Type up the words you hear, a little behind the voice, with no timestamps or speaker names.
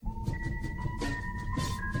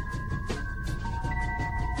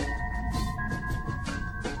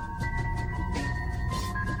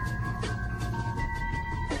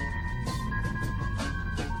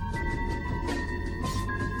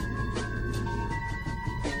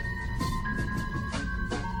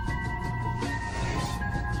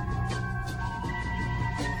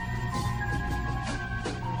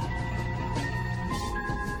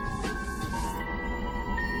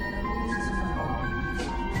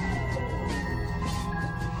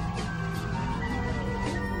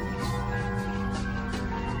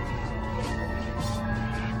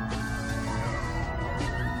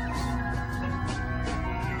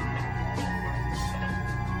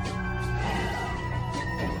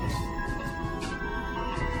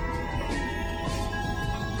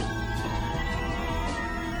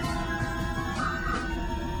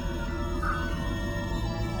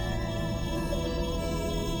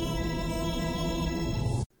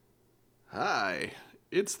Hi,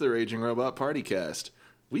 it's the Raging Robot Partycast.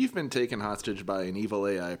 We've been taken hostage by an evil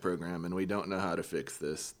AI program, and we don't know how to fix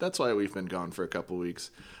this. That's why we've been gone for a couple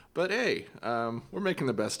weeks. But hey, we're making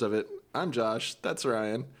the best of it. I'm Josh. That's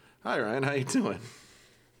Ryan. Hi, Ryan. How you doing?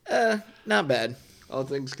 Not bad. All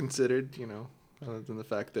things considered, other than the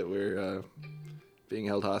fact that we're being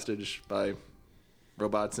held hostage by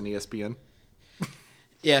robots and ESPN.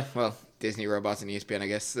 Yeah, well, Disney robots and ESPN, I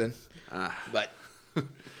guess, then. But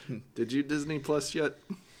Did you Disney Plus yet?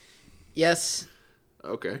 yes.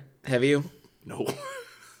 Okay. Have you? No.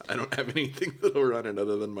 I don't have anything that'll run it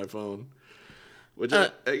other than my phone. Which,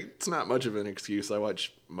 it's not much of an excuse. I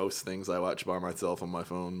watch most things I watch by myself on my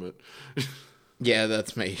phone, but... Yeah,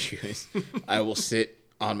 that's my issue. I will sit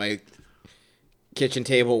on my kitchen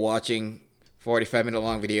table watching 45-minute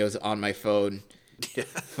long videos on my phone,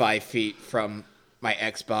 5 feet from my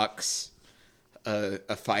Xbox,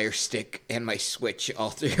 a Fire Stick, and my Switch, all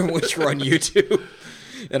three of which run YouTube.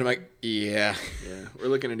 And I'm like, yeah. Yeah, we're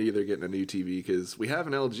looking at either getting a new TV, because we have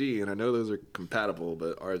an LG, and I know those are compatible,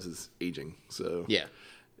 but ours is aging, so... Yeah.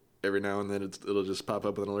 Every now and then it'll just pop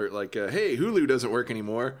up with an alert like, hey, Hulu doesn't work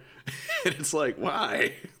anymore. And it's like,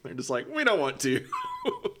 why? They're just like, we don't want to.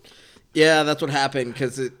 Yeah, that's what happened,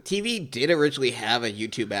 because the TV did originally have a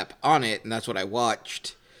YouTube app on it, and that's what I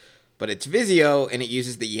watched. But it's Vizio, and it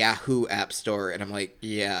uses the Yahoo App Store, and I'm like,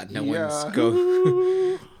 yeah, no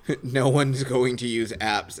one's going to use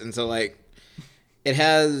apps. And so, like, it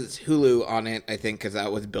has Hulu on it, I think, because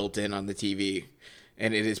that was built in on the TV.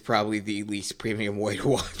 And it is probably the least premium way to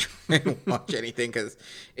watch anything, because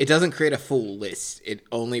it doesn't create a full list. It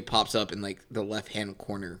only pops up in, like, the left-hand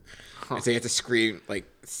corner. And so you have to screen, like,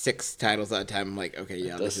 6 titles at a time. I'm like, okay,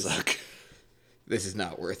 yeah, this is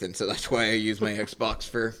not worth it. So that's why I use my Xbox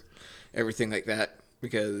for everything like that.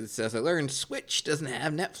 Because, as I learned, Switch doesn't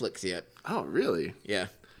have Netflix yet. Oh, really? Yeah.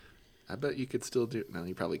 I bet you could still do it. No,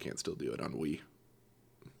 you probably can't still do it on Wii.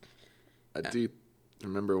 I do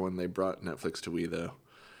remember when they brought Netflix to Wii, though.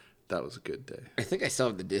 That was a good day. I think I still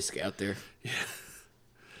have the disc out there. Yeah.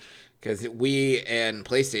 Because Wii and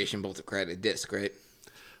PlayStation both required a disc, right?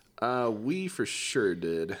 We for sure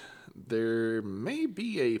did. There may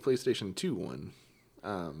be a PlayStation 2 one.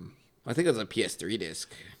 I think it was a PS3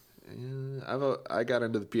 disc. I got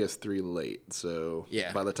into the PS3 late, so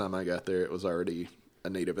yeah. By the time I got there, it was already a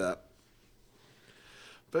native app.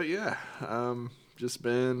 But yeah, just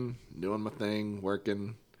been doing my thing,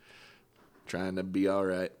 working, trying to be all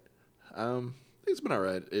right. It's been all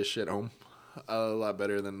right-ish at home. A lot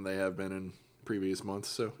better than they have been in previous months,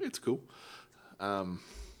 so it's cool. Trying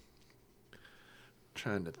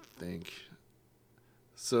to think.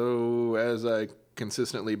 So, as I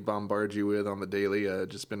consistently bombard you with on the daily,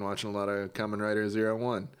 just been watching a lot of Kamen Rider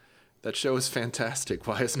 01. That show is fantastic.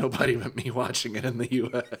 Why has nobody but me watching it in the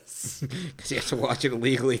U.S.? Because you have to watch it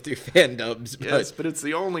illegally through fandubs. Yes, but it's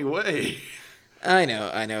the only way. I know.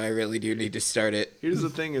 I really do need to start it. Here's the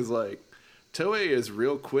thing is, like, Toei is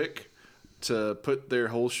real quick to put their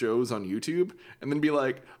whole shows on YouTube and then be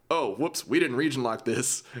like, oh, whoops, we didn't region lock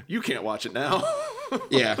this. You can't watch it now.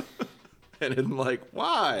 Yeah. And I'm like,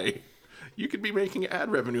 why? You could be making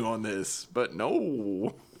ad revenue on this. But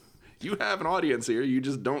no. You have an audience here. You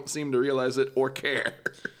just don't seem to realize it or care.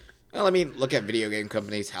 Well, I mean, look at video game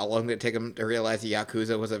companies. How long did it take them to realize the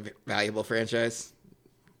Yakuza was a valuable franchise?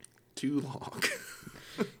 Too long.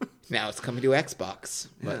 Now it's coming to Xbox.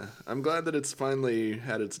 But... Yeah, I'm glad that it's finally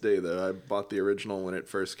had its day, though. I bought the original when it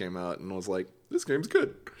first came out and was like, this game's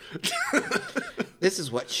good. This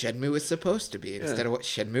is what Shenmue is supposed to be instead of what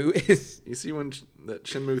Shenmue is. You see when that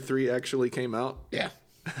Shenmue 3 actually came out? Yeah.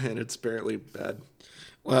 And it's apparently bad.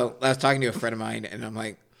 Well, I was talking to a friend of mine, and I'm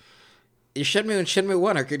like, Shenmue and Shenmue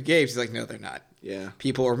 1 are good games. He's like, no, they're not. Yeah.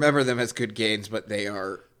 People remember them as good games, but they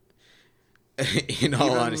are, in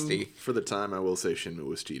all honesty. For the time, I will say Shenmue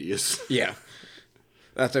was tedious. Yeah.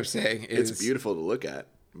 That's what I'm saying. It's beautiful to look at,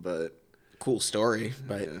 but... Cool story,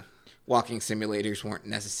 but walking simulators weren't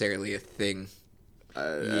necessarily a thing yet.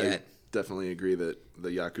 I definitely agree that the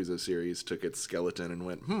Yakuza series took its skeleton and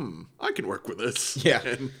went, I can work with this. Yeah.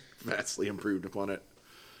 And vastly improved upon it.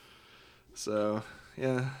 So,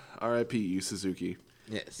 yeah, R.I.P. Yu Suzuki.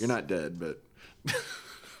 Yes. You're not dead, but...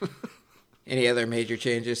 Any other major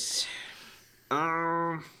changes?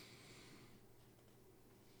 No.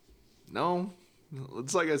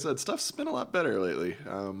 It's like I said, stuff's been a lot better lately.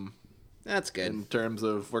 That's good. In terms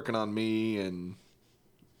of working on me and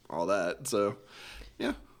all that, so,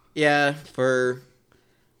 yeah. Yeah,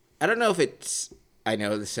 I don't know if it's... I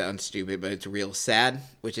know this sounds stupid, but it's real sad,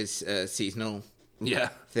 which is a seasonal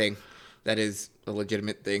thing. That is a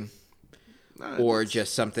legitimate thing. Or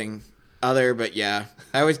just something but yeah.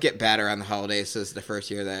 I always get bad around the holidays, so this is the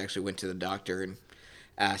first year that I actually went to the doctor and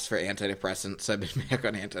asked for antidepressants. So I've been back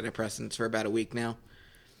on antidepressants for about a week now.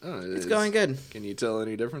 Oh, It's going good. Can you tell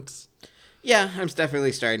any difference? Yeah, I'm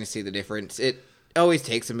definitely starting to see the difference. It always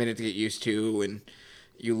takes a minute to get used to, and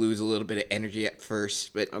you lose a little bit of energy at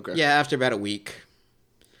first. But Okay. yeah, after about a week,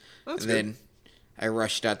 That's and then I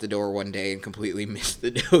rushed out the door one day and completely missed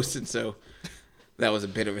the dose, and so that was a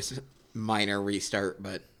bit of a minor restart,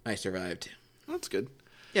 but I survived. That's good.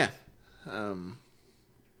 Yeah. I've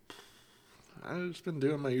just been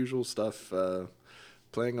doing my usual stuff.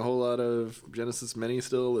 Playing a whole lot of Genesis Mini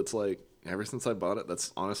still. It's like, ever since I bought it,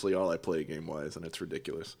 that's honestly all I play game-wise, and it's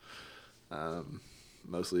ridiculous.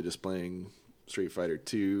 Mostly just playing Street Fighter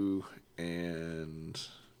 2 and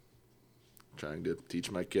trying to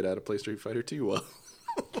teach my kid how to play Street Fighter 2 well.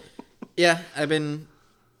 Yeah, I've been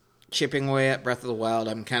chipping away at Breath of the Wild.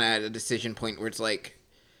 I'm kind of at a decision point where it's like,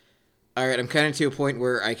 all right, I'm kind of to a point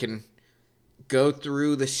where I can go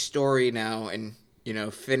through the story now and,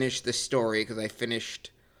 finish the story because I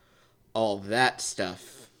finished all that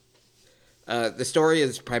stuff. The story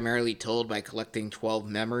is primarily told by collecting 12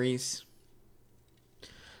 memories.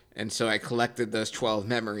 And so I collected those 12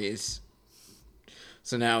 memories.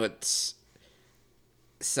 So now it's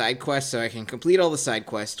side quests, so I can complete all the side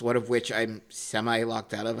quests, one of which I'm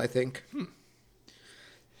semi-locked out of, I think.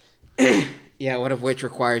 Yeah, one of which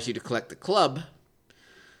requires you to collect the club,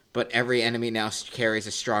 but every enemy now carries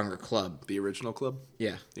a stronger club. The original club?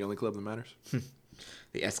 Yeah. The only club that matters?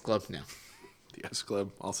 The S club? No. The S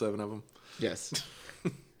club, all 7 of them? Yes.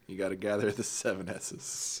 You gotta gather the 7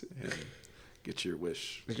 S's and get your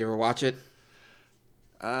wish. Did you ever watch it?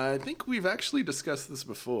 I think we've actually discussed this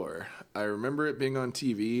before. I remember it being on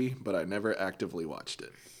TV, but I never actively watched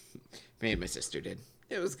it. Me and my sister did.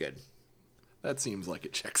 It was good. That seems like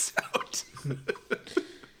it checks out.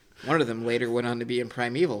 One of them later went on to be in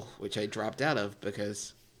Primeval, which I dropped out of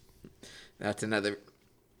because that's another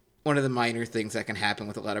one of the minor things that can happen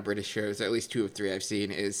with a lot of British shows, or at least 2 of 3 I've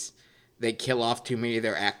seen, is they kill off too many of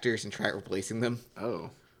their actors and try replacing them.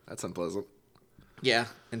 Oh, that's unpleasant. Yeah,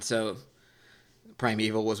 and so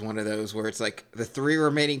Primeval was one of those where it's like the 3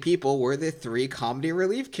 remaining people were the 3 comedy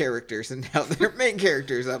relief characters, and now they're main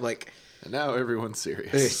characters. I'm like, And now everyone's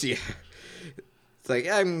serious. yeah. It's like,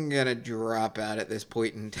 I'm gonna drop out at this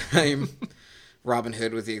point in time. Robin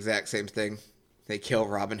Hood was the exact same thing. They kill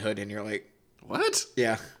Robin Hood, and you're like, What?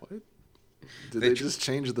 yeah. What? Did they just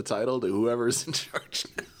change the title to whoever's in charge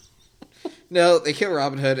now? No, they kill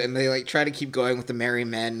Robin Hood, and they like try to keep going with the Merry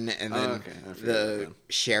Men, and then okay. I forgot the about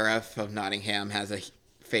that. sheriff of Nottingham has a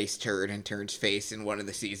face turn and turns face in one of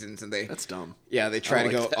the seasons, and they That's dumb. they try I to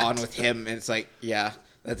go like that. on with him, and it's like, yeah,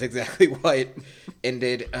 that's exactly why it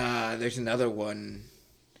ended. There's another one.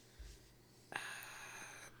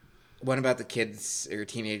 One about the kids or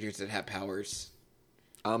teenagers that have powers.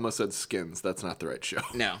 I almost said Skins. That's not the right show.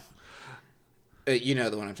 No. You know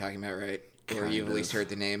the one I'm talking about, right? Or Kind you've at least of. heard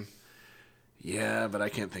the name. Yeah, but I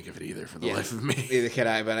can't think of it either for the Yeah. life of me. Neither can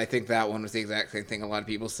I, but I think that one was the exact same thing a lot of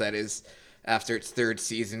people said is after its 3rd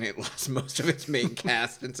season, it lost most of its main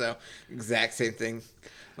cast, and so exact same thing.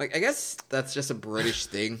 Like, I guess that's just a British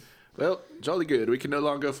thing. Well, jolly good. We can no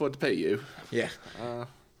longer afford to pay you. Yeah.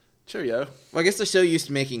 Cheerio. Well, I guess they're so used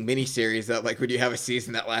to making miniseries that, like, when you have a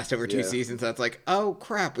season that lasts over 2 Yeah. seasons, that's like, oh,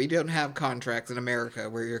 crap, we don't have contracts in America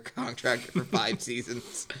where you're contracted for 5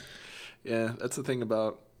 seasons. Yeah, that's the thing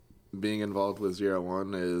about being involved with Zero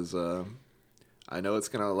One is I know it's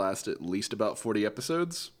going to last at least about 40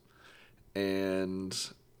 episodes, and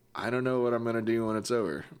I don't know what I'm going to do when it's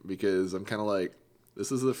over, because I'm kind of like, this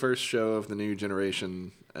is the first show of the new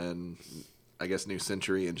generation and I guess new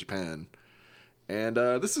century in Japan, and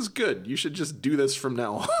this is good. You should just do this from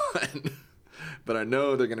now on. But I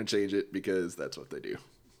know they're going to change it because that's what they do.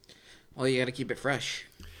 Well, you gotta keep it fresh.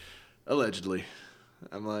 Allegedly.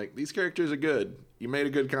 I'm like, these characters are good. You made a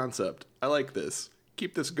good concept. I like this.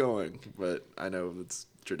 Keep this going. But I know it's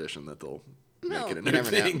tradition that they'll No, make it a you new never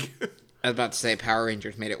know. thing. I was about to say Power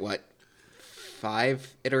Rangers made it, what,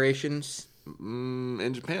 5 iterations?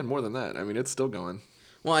 In Japan, more than that. I mean, it's still going.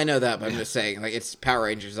 Well, I know that, but I'm just saying, like, it's Power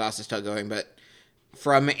Rangers is also still going, but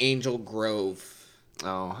from Angel Grove,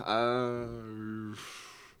 Oh,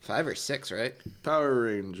 5 or 6, right? Power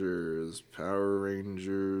Rangers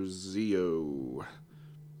Zeo.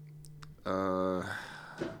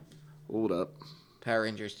 Hold up. Power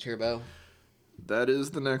Rangers Turbo. That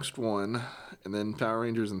is the next one. And then Power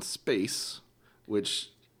Rangers in Space,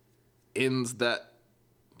 which ends that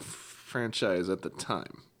franchise at the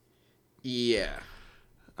time. Yeah.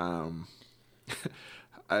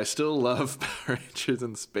 I still love Power Rangers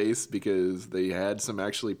in Space because they had some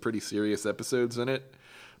actually pretty serious episodes in it,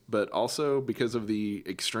 but also because of the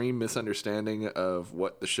extreme misunderstanding of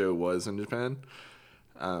what the show was in Japan.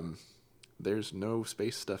 There's no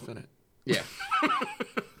space stuff in it. Yeah.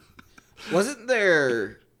 Was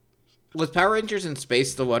Power Rangers in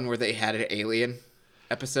Space the one where they had an alien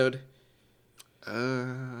episode?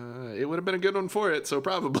 It would have been a good one for it, so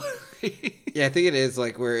probably. Yeah, I think it is,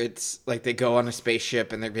 like, where it's like they go on a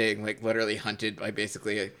spaceship and they're being like literally hunted by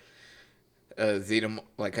basically a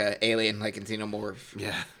alien, like in Xenomorph.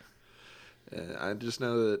 Yeah. I just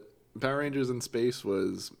know that Power Rangers in Space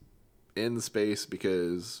was in space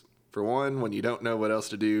because, for one, when you don't know what else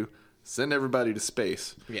to do, send everybody to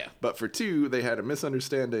space. Yeah. But for two, they had a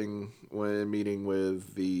misunderstanding when meeting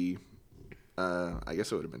with the, I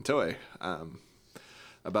guess it would have been Toei,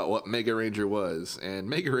 about what Mega Ranger was. And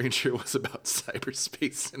Mega Ranger was about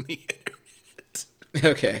cyberspace and the internet.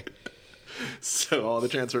 Okay. So all the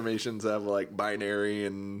transformations have like binary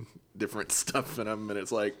and different stuff in them, and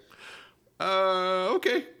it's like,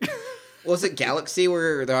 okay. Was it Galaxy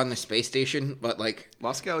where they're on the space station, but like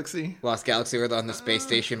Lost Galaxy where they're on the space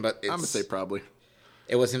station, but I'm gonna say probably.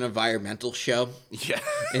 It was an environmental show. Yeah.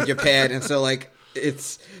 In Japan, and so like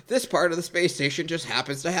it's this part of the space station just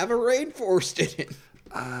happens to have a rainforest in it.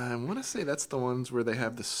 I want to say that's the ones where they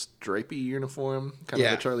have the stripy uniform, kind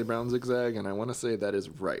of the Charlie Brown zigzag, and I want to say that is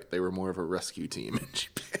right. They were more of a rescue team in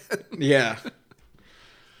Japan. Yeah.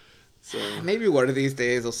 So maybe one of these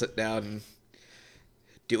days I'll sit down and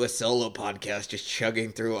do a solo podcast just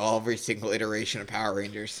chugging through every single iteration of Power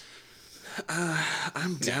Rangers.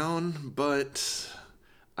 I'm down, but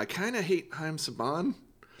I kind of hate Haim Saban.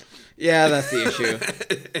 Yeah, that's the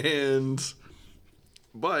issue.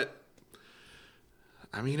 But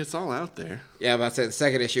I mean, it's all out there. Yeah, I'm about to say the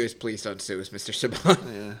second issue is please don't sue us, Mr.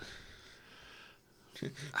 Saban. Yeah.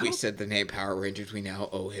 We said the name Power Rangers. We now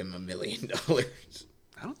owe him $1 million.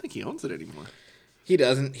 I don't think he owns it anymore. He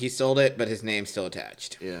doesn't. He sold it, but his name's still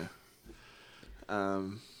attached. Yeah.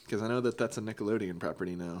 Because I know that that's a Nickelodeon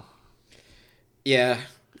property now. Yeah,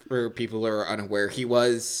 for people who are unaware, he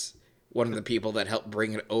was one of the people that helped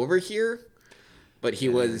bring it over here, but he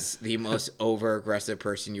was the most over-aggressive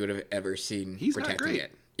person you would have ever seen protecting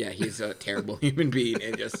it. Yeah, he's a terrible human being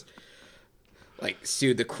and just like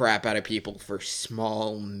sued the crap out of people for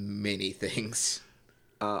small, mini things.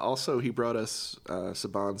 Also, he brought us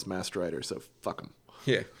Saban's Masked Rider, so fuck him.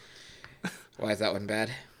 Yeah. Why is that one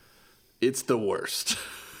bad? It's the worst.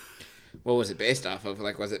 What was it based off of?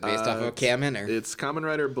 Like, was it based off of Kamen? Or? It's Kamen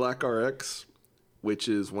Rider Black RX, which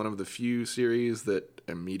is one of the few series that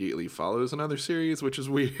immediately follows another series, which is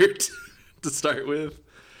weird to start with.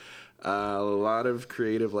 A lot of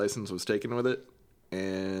creative license was taken with it,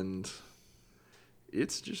 and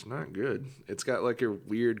it's just not good. It's got like a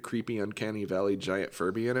weird, creepy, uncanny valley giant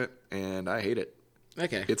Furby in it, and I hate it.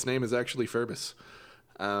 Okay. Its name is actually Furbus.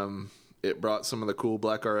 It brought some of the cool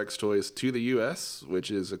Black RX toys to the U.S.,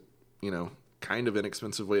 which is a kind of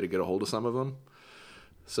inexpensive way to get a hold of some of them.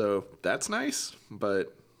 So that's nice,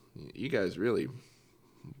 but you guys really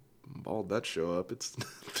balled that show up. It's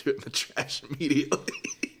threw it in the trash immediately.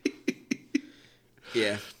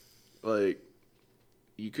 Yeah. Like,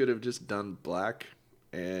 you could have just done black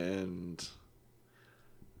and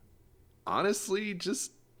honestly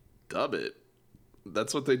just dub it.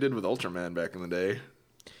 That's what they did with Ultraman back in the day.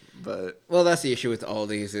 But well, that's the issue with all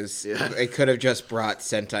these is they could have just brought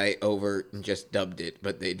Sentai over and just dubbed it,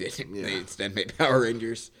 but they didn't. Yeah. They instead made Power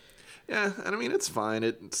Rangers. Yeah, and I mean it's fine.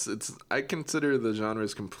 It's I consider the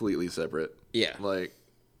genres completely separate. Yeah, like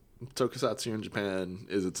Tokusatsu in Japan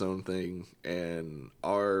is its own thing, and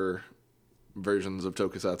our versions of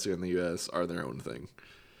Tokusatsu in the U.S. are their own thing,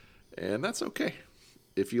 and that's okay.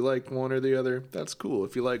 If you like one or the other, that's cool.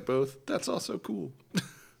 If you like both, that's also cool.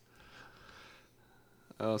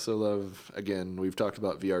 I also love, again, we've talked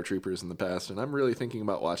about VR Troopers in the past, and I'm really thinking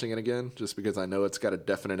about watching it again just because I know it's got a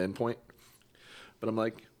definite endpoint. But I'm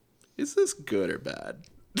like, is this good or bad?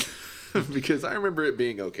 Because I remember it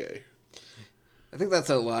being okay. I think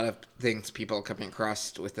that's a lot of things people coming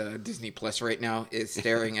across with Disney Plus right now is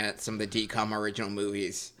staring at some of the DCOM original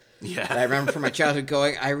movies. Yeah. And I remember from my childhood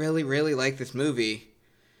going, I really, really like this movie,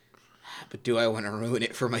 but do I want to ruin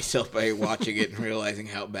it for myself by watching it and realizing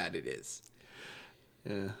how bad it is?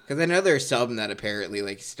 Yeah, because I know there's some that apparently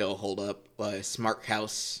like still hold up. Smart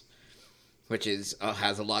House, which is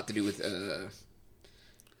has a lot to do with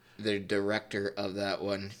the director of that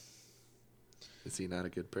one. Is he not a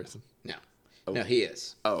good person? No, no, he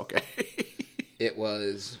is. Oh, okay. It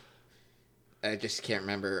was. I just can't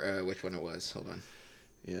remember which one it was. Hold on.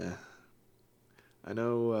 Yeah, I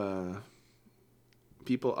know.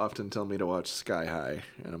 people often tell me to watch Sky High,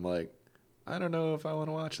 and I'm like, I don't know if I want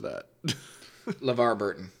to watch that. LeVar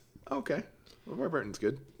Burton. Okay. LeVar Burton's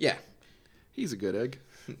good. Yeah. He's a good egg.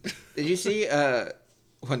 Did you see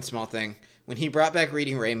one small thing? When he brought back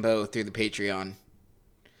Reading Rainbow through the Patreon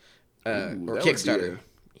or That would Kickstarter.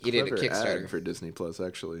 be He did a clever Kickstarter. ad for Disney Plus,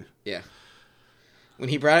 actually. Yeah. When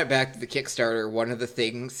he brought it back to the Kickstarter, one of the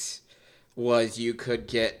things was you could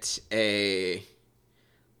get a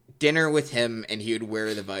dinner with him and he would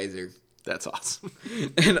wear the visor. That's awesome.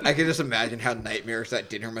 And I can just imagine how nightmarish that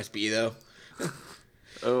dinner must be, though.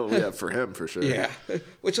 Oh, yeah, for him, for sure. Yeah.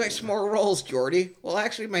 Would you like some more rolls, Jordy? Well,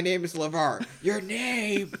 actually, my name is LeVar. Your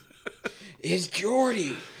name is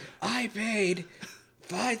Jordy. I paid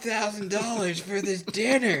 $5,000 for this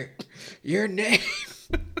dinner. Your name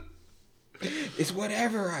is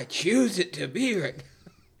whatever I choose it to be right now.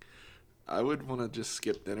 I would want to just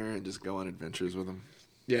skip dinner and just go on adventures with him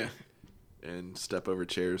Yeah. and step over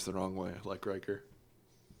chairs the wrong way, like Riker,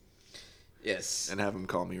 Yes. and have him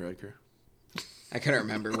call me Riker. I couldn't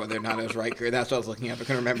remember whether or not it was Riker. That's what I was looking up. I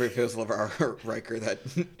couldn't remember if it was LeVar or Riker that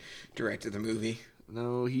directed the movie.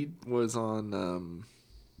 No, he was on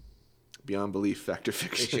Beyond Belief, Fact or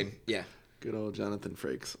Fiction. Fiction. Yeah. Good old Jonathan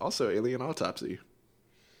Frakes. Also, Alien Autopsy.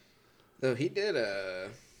 So he did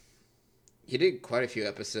quite a few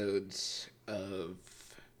episodes of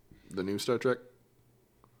The new Star Trek.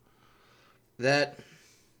 that,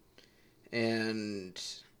 and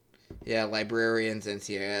yeah, Librarians,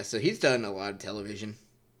 NCIS. So he's done a lot of television.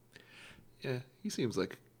 Yeah, he seems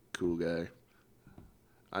like a cool guy.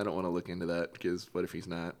 I don't want to look into that because what if he's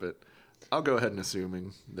not? But I'll go ahead and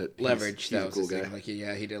assuming that Leverage, he's that a was cool his guy. name. Like,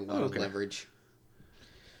 yeah, he did a lot Oh, of okay. Leverage.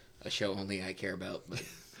 A show only I care about. But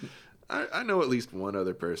I know at least one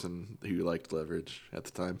other person who liked Leverage at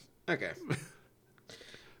the time. okay.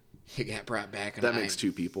 He got brought back. That makes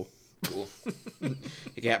two people. Cool.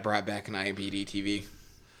 He got brought back in IMDb TV.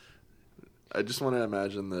 I just want to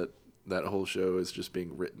imagine that whole show is just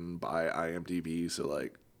being written by IMDb, so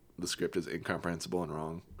like the script is incomprehensible and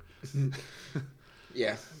wrong.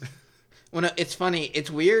 Yeah. Well, no, it's funny.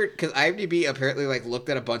 It's weird because IMDb apparently like looked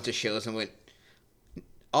at a bunch of shows and went,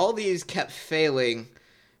 all these kept failing,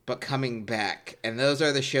 but coming back, and those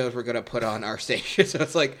are the shows we're gonna put on our station. So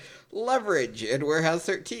it's like Leverage and Warehouse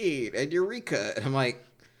 13 and Eureka, and I'm like,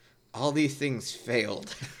 all these things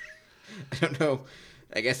failed. I don't know.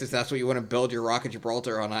 I guess if that's what you want to build your Rock of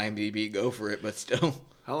Gibraltar on IMDb, go for it. But still,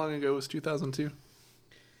 How long ago was 2002?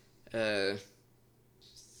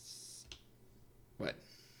 What?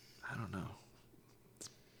 I don't know.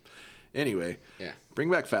 Anyway, Yeah, bring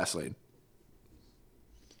back Fastlane.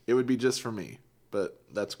 It would be just for me, but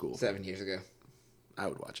that's cool. 7 years ago. I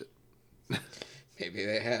would watch it. Maybe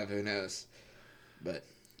they have. Who knows? But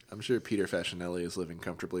I'm sure Peter Facinelli is living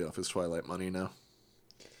comfortably off his Twilight money now.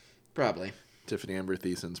 probably. Tiffany Amber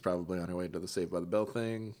Thiessen's probably on her way to the Saved by the Bell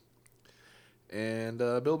thing. And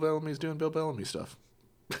Bill Bellamy's doing Bill Bellamy stuff.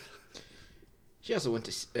 She also went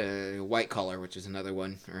to White Collar, which is another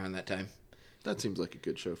one around that time. That seems like a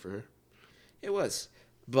good show for her. It was.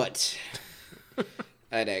 But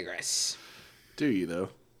I digress. Do you, though?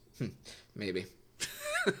 Maybe.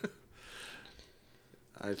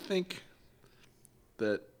 I think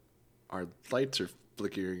that our lights are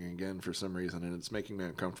flickering again for some reason, and it's making me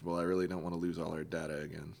uncomfortable. I really don't want to lose all our data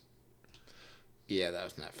again. Yeah, that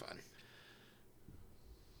was not fun.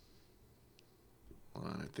 Hold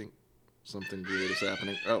on, I think something weird is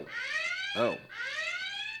happening. Oh,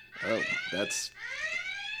 that's...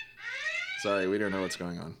 Sorry, we don't know what's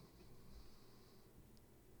going on.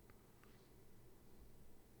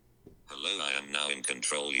 Hello, I am now in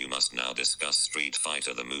control. You must now discuss Street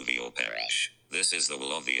Fighter the movie or perish. This is the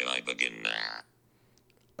will of the I begin now.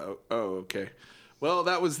 Oh, okay. Well,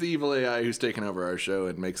 that was the evil AI who's taken over our show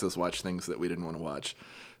and makes us watch things that we didn't want to watch.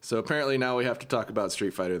 So apparently now we have to talk about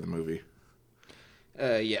Street Fighter the movie,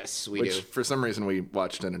 Yes, we which do. for some reason we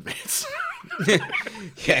watched in advance.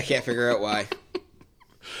 Yeah, I can't figure out why.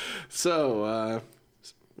 So,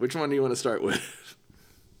 which one do you want to start with?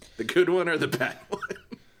 The good one or the bad one?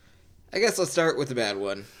 I guess let's start with the bad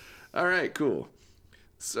one. All right, cool.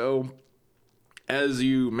 So, as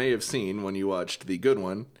you may have seen when you watched the good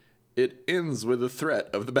one, it ends with a threat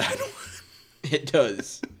of the bad one. It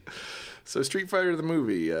does. So, Street Fighter the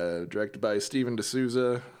movie, directed by Steven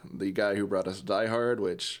D'Souza, the guy who brought us Die Hard,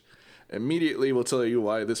 which immediately will tell you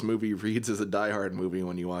why this movie reads as a Die Hard movie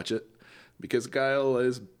when you watch it. Because Guile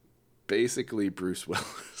is basically Bruce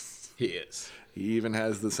Willis. He is. He even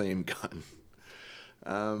has the same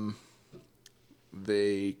gun.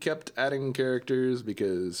 They kept adding characters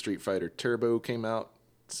because Street Fighter Turbo came out,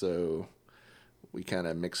 so we kind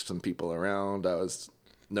of mixed some people around. I was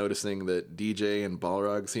noticing that DJ and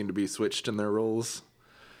Balrog seem to be switched in their roles.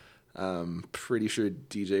 Pretty sure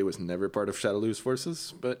DJ was never part of Shadowloo's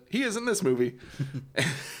forces, but he is in this movie.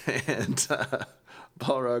 And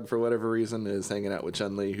Balrog, for whatever reason, is hanging out with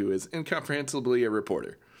Chun-Li, who is incomprehensibly a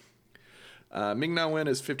reporter. Ming-Na Wen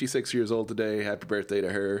is 56 years old today. Happy birthday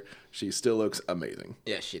to her. She still looks amazing.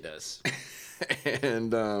 Yeah, she does.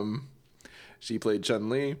 And she played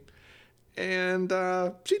Chun-Li, and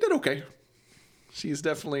she did okay. She's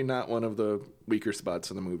definitely not one of the weaker spots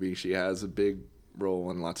in the movie. She has a big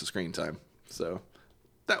role and lots of screen time, so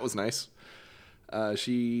that was nice.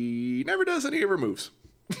 She never does any of her moves.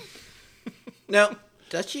 No,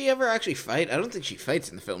 does she ever actually fight? I don't think she fights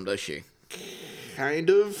in the film, does she? Kind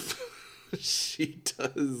of. She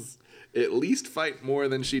does at least fight more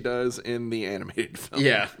than she does in the animated film.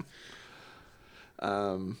 Yeah.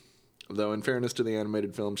 Though, in fairness to the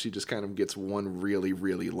animated film, she just kind of gets one really,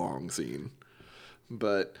 really long scene.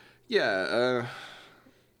 But, yeah,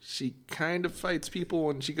 she kind of fights people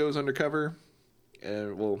when she goes undercover.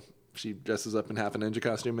 Well, she dresses up in half a ninja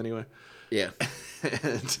costume anyway. Yeah.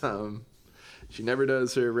 And she never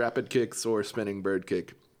does her rapid kicks or spinning bird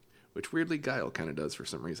kick, which weirdly Guile kind of does for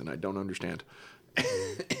some reason. I don't understand.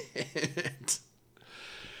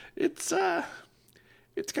 It's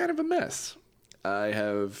kind of a mess. I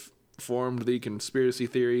have formed the conspiracy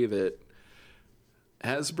theory that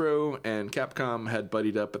Hasbro and Capcom had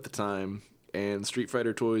buddied up at the time, and Street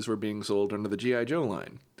Fighter toys were being sold under the G.I. Joe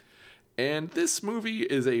line. And this movie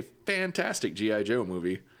is a fantastic G.I. Joe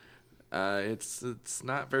movie. It's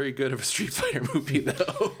not very good of a Street Fighter movie,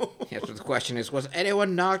 though. Yeah, so the question is, was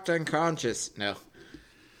anyone knocked unconscious? No.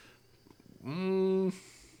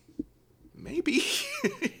 Maybe.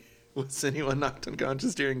 Was anyone knocked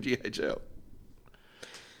unconscious during G.I. Joe?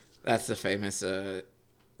 That's the famous the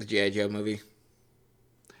G.I. Joe movie.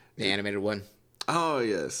 The animated one. Oh,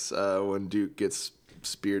 yes. When Duke gets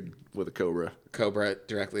speared with a cobra. Cobra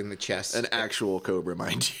directly in the chest. An actual cobra,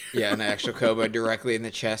 mind you. Yeah, an actual cobra directly in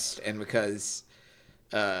the chest. And because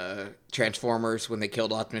Transformers, when they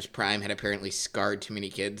killed Optimus Prime, had apparently scarred too many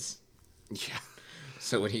kids. Yeah.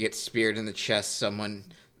 So when he gets speared in the chest,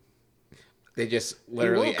 they just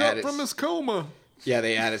literally he woke up from his coma. Yeah,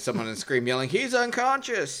 they added someone and scream yelling, "He's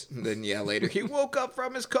unconscious!" And then, later, he woke up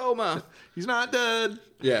from his coma. He's not dead.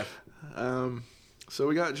 Yeah. So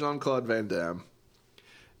we got Jean-Claude Van Damme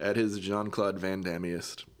at his Jean-Claude Van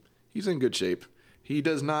Damme-iest. He's in good shape. He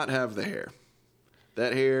does not have the hair.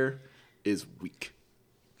 That hair is weak.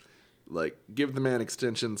 Like, give the man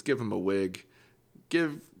extensions, give him a wig,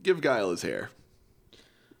 give Guile his hair.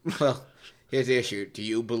 Well, here's the issue. Do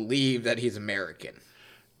you believe that he's American?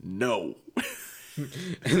 No.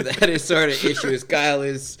 And that is sort of issue. Is Guile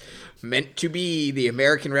is meant to be the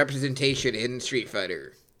American representation in Street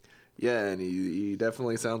Fighter. Yeah, and he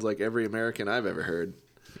definitely sounds like every American I've ever heard.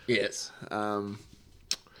 Yes.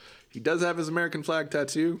 He does have his American flag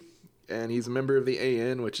tattoo, and he's a member of the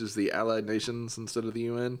AN, which is the Allied Nations instead of the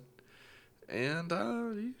UN.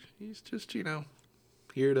 And he's just,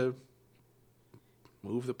 here to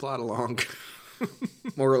move the plot along.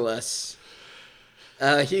 More or less.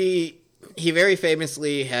 He very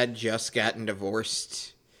famously had just gotten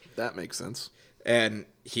divorced. That makes sense. And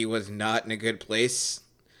he was not in a good place.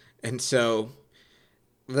 And so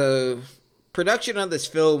the production of this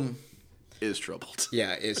film is troubled.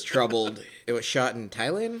 Yeah, is troubled. It was shot in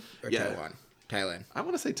Thailand or Taiwan? Thailand. I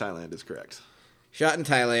want to say Thailand is correct. Shot in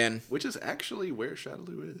Thailand. Which is actually where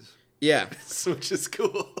Shadowloo is. Yeah. Which is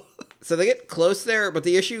cool. So they get close there, but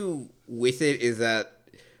the issue with it is that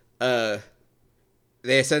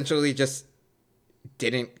they essentially just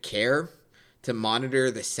didn't care to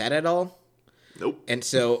monitor the set at all. Nope. And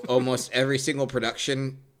so almost every single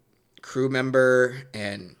production crew member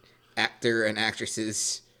and actor and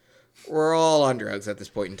actresses were all on drugs at this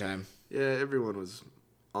point in time. Yeah, everyone was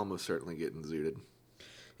almost certainly getting zooted.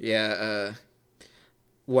 Yeah,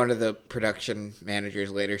 one of the production managers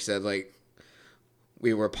later said,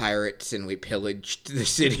 we were pirates and we pillaged the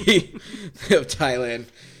city of Thailand.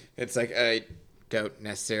 It's I don't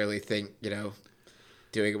necessarily think,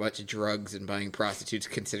 doing a bunch of drugs and buying prostitutes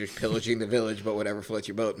considers pillaging the village, but whatever floats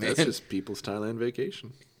your boat, man. That's just people's Thailand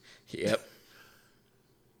vacation. Yep.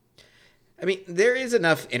 I mean, there is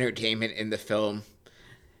enough entertainment in the film.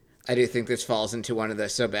 I do think this falls into one of the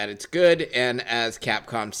so bad it's good, and as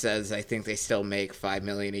Capcom says, I think they still make $5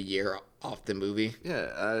 million a year off the movie.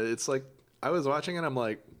 Yeah, it's I was watching it, I'm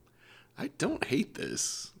like, I don't hate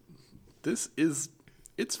this.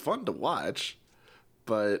 It's fun to watch,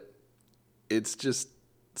 but it's just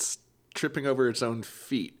tripping over its own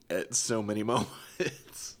feet at so many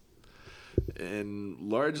moments.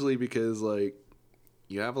 And largely because,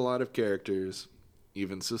 you have a lot of characters.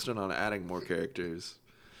 You've insisted on adding more characters.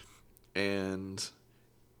 And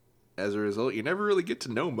as a result, you never really get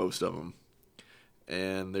to know most of them.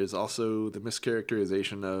 And there's also the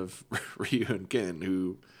mischaracterization of Ryu and Ken,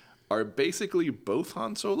 who are basically both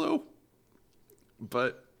Han Solo,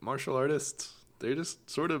 but martial artists. They're just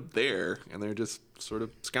sort of there, and they're just sort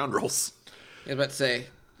of scoundrels. I was about to say,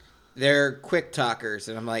 they're quick talkers,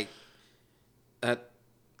 and I'm like, that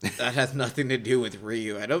has nothing to do with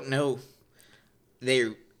Ryu. I don't know. They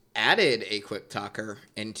added a quick talker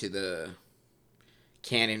into the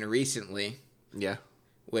canon recently. Yeah.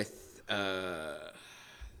 With the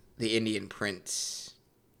Indian Prince.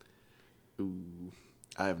 Ooh,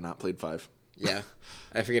 I have not played 5. Yeah,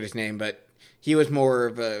 I forget his name, but he was more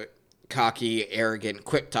of a cocky, arrogant,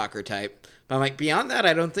 quick talker type. But I'm like, beyond that,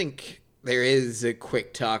 I don't think there is a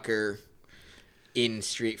quick talker in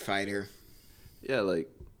Street Fighter. Yeah, like,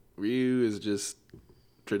 Ryu is just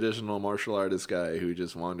traditional martial artist guy who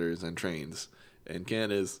just wanders and trains. And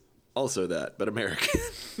Ken is also that, but American.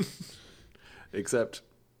 Except,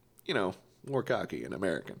 you know, more cocky and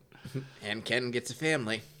American. And Ken gets a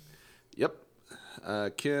family. Yep.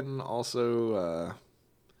 Ken also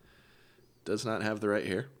does not have the right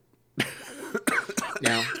hair.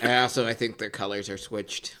 No, I think their colors are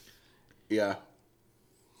switched. Yeah.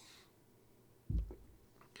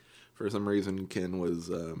 For some reason, Ken was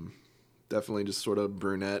definitely just sort of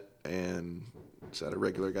brunette and just had a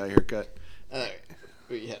regular guy haircut. Alright,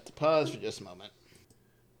 we have to pause for just a moment.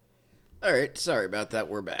 Alright, sorry about that,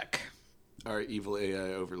 we're back. Our evil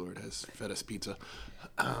AI overlord has fed us pizza.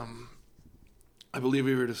 I believe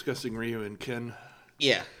we were discussing Ryu and Ken.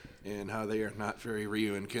 Yeah. And how they are not very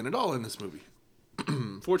Ryu and Ken at all in this movie.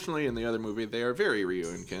 Fortunately, in the other movie, they are very Ryu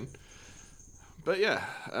and Ken. But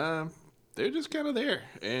yeah, they're just kind of there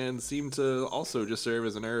and seem to also just serve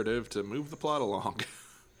as a narrative to move the plot along.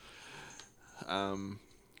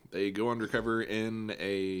 They go undercover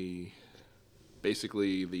in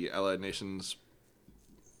basically the Allied Nations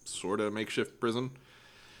sort of makeshift prison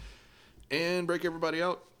and break everybody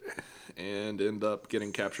out and end up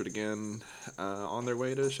getting captured again on their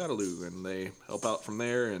way to Shadaloo, and they help out from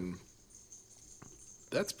there, and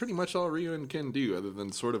that's pretty much all Ryu and Ken do, other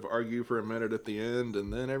than sort of argue for a minute at the end,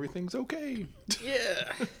 and then everything's okay.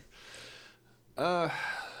 Yeah.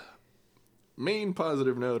 Main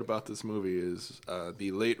positive note about this movie is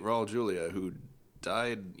the late Raul Julia, who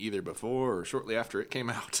died either before or shortly after it came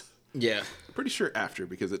out. Yeah. Pretty sure after,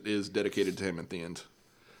 because it is dedicated to him at the end.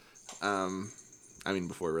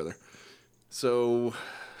 Before, rather. So,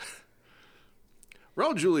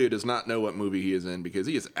 Raul Julia does not know what movie he is in because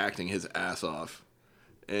he is acting his ass off.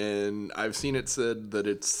 And I've seen it said that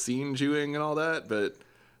it's scene chewing and all that, but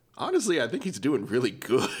honestly, I think he's doing really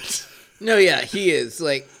good. No, yeah, he is.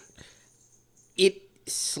 Like, it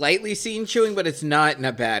slightly scene chewing, but it's not in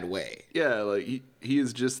a bad way. Yeah, like, he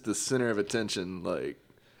is just the center of attention. Like,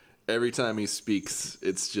 every time he speaks,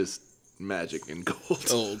 it's just magic and gold.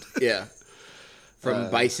 Gold, yeah.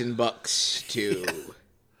 From bison bucks to... Yeah.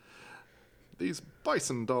 These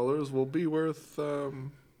bison dollars will be worth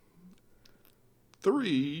 3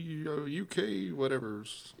 UK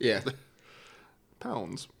whatevers. Yeah.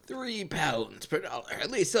 Pounds. 3 pounds per dollar.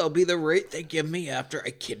 At least that'll be the rate they give me after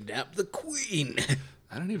I kidnap the queen.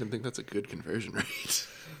 I don't even think that's a good conversion rate.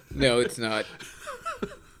 No, it's not.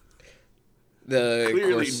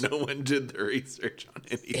 Clearly, no one did the research on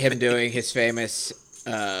anything. Him doing his famous,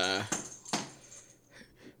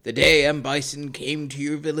 the day M. Bison came to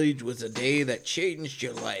your village was a day that changed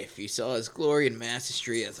your life. You saw his glory and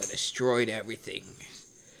mastery as I destroyed everything.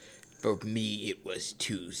 For me, it was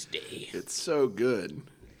Tuesday. It's so good.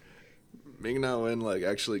 Ming-Na Wen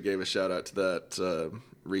actually gave a shout out to that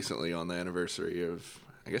recently on the anniversary of,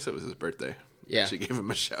 I guess it was his birthday. Yeah. She gave him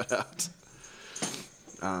a shout out.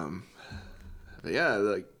 But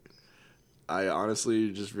yeah, I honestly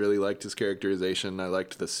just really liked his characterization. I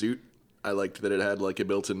liked the suit. I liked that it had a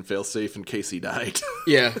built-in failsafe in case he died.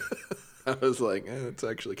 Yeah. I was like, it's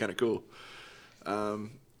actually kind of cool.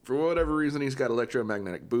 For whatever reason, he's got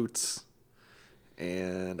electromagnetic boots.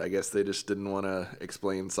 And I guess they just didn't want to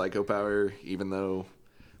explain psycho power, even though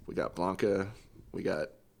we got Blanca, we got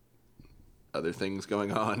other things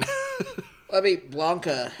going on.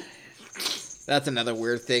 Blanca, that's another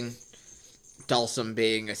weird thing. Dhalsim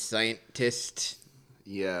being a scientist.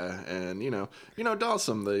 Yeah, and,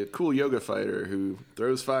 Dhalsim, the cool yoga fighter who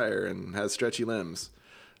throws fire and has stretchy limbs.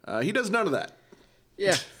 He does none of that.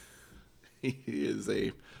 Yeah. He is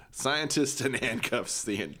a scientist in handcuffs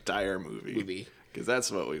the entire movie. Because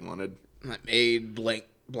that's what we wanted. That made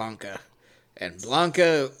Blanca. And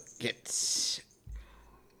Blanca gets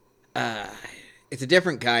It's a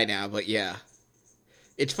different guy now, but yeah.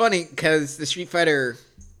 It's funny because the Street Fighter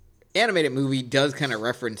animated movie does kind of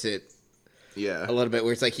reference it Yeah. a little bit,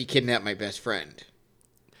 where it's like, he kidnapped my best friend.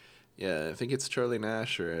 Yeah, I think it's Charlie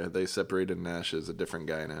Nash, or they separated Nash as a different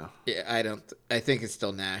guy now. Yeah, I think it's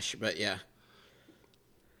still Nash, but yeah.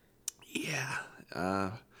 Yeah.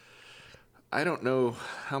 I don't know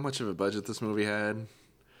how much of a budget this movie had,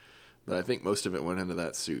 but I think most of it went into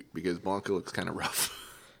that suit because Blanca looks kind of rough.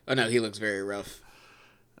 Oh no, he looks very rough.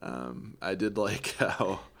 I did like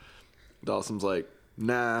how Dawson's like,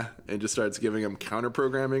 nah, and just starts giving him counter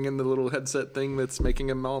programming in the little headset thing that's making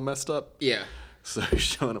him all messed up. Yeah. So he's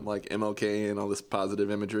showing him like MLK and all this positive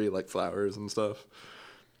imagery, like flowers and stuff.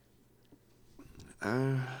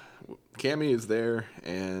 Cammy is there,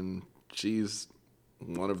 and she's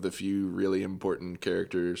one of the few really important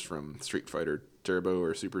characters from Street Fighter Turbo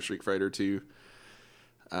or Super Street Fighter 2,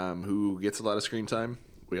 who gets a lot of screen time.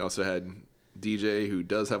 We also had DJ, who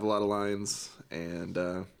does have a lot of lines,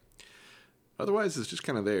 and otherwise is just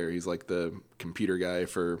kind of there. He's like the computer guy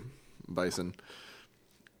for Bison.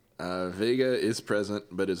 Vega is present,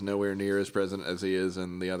 but is nowhere near as present as he is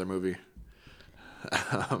in the other movie.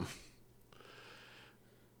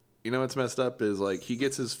 You know what's messed up is, like, he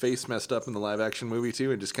gets his face messed up in the live-action movie,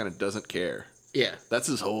 too, and just kind of doesn't care. Yeah. That's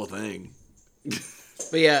his whole thing.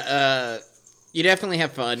 But yeah, you definitely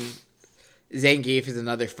have fun. Zangief is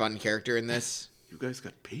another fun character in this. You guys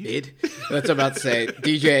got paid? That's what I'm about to say.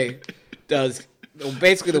 DJ does... Well,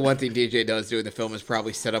 basically, the one thing DJ does do in the film is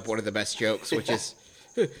probably set up one of the best jokes, which is...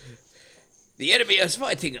 The enemy is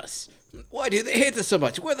fighting us. Why do they hate us so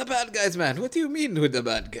much? We're the bad guys, man. What do you mean we're the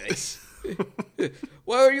bad guys?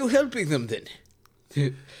 Why are you helping them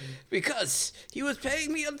then? Because he was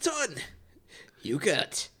paying me a ton. You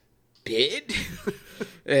got paid?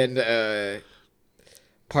 And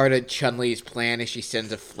part of Chun-Li's plan is she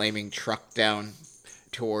sends a flaming truck down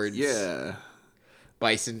towards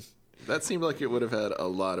Bison. That seemed like it would have had a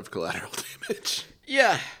lot of collateral damage.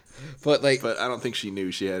 Yeah. But I don't think she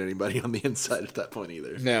knew she had anybody on the inside at that point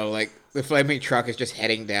either. No, like, the flaming truck is just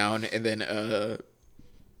heading down, and then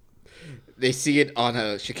they see it on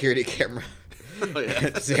a security camera. Oh,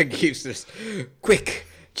 yeah. Zangief's just, quick,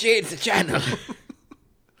 change the channel.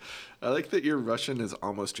 I like that your Russian is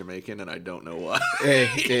almost Jamaican, and I don't know why.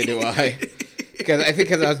 Hey, do I?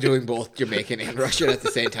 Because I was doing both Jamaican and Russian at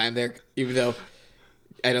the same time there, even though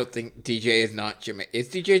I don't think DJ is not Jamaican. Is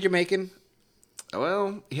DJ Jamaican?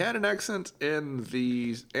 Well, he had an accent in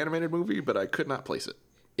the animated movie, but I could not place it.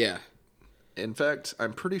 Yeah. In fact,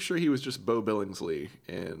 I'm pretty sure he was just Bo Billingsley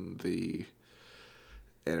in the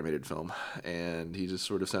animated film, and he just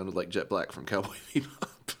sort of sounded like Jet Black from Cowboy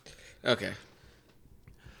Bebop. Okay.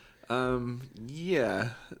 Yeah.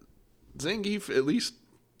 Zangief at least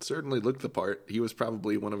certainly looked the part. He was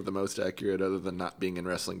probably one of the most accurate, other than not being in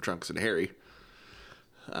wrestling trunks and hairy.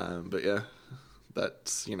 But yeah.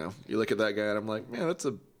 That's, you look at that guy and I'm like, man, that's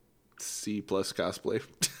a C+ cosplay.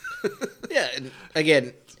 Yeah, and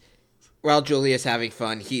again, while Julia's having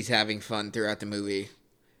fun, he's having fun throughout the movie.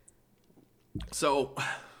 So,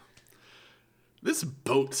 this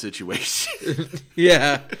boat situation.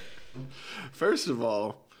 Yeah. First of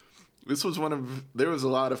all, there was a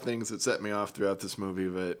lot of things that set me off throughout this movie,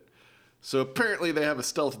 but, so apparently they have a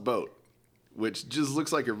stealth boat, which just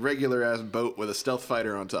looks like a regular ass boat with a stealth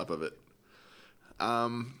fighter on top of it.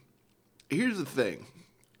 Here's the thing.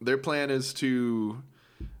 Their plan is to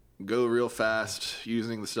go real fast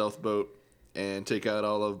using the stealth boat and take out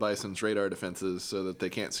all of Bison's radar defenses so that they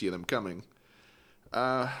can't see them coming.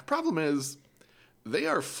 Problem is, they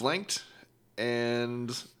are flanked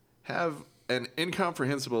and have an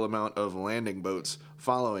incomprehensible amount of landing boats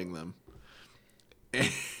following them.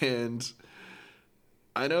 And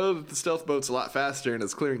I know that the stealth boat's a lot faster and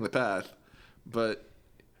it's clearing the path, but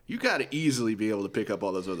you got to easily be able to pick up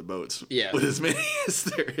all those other boats with as many as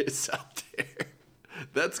there is out there.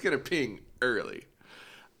 That's going to ping early.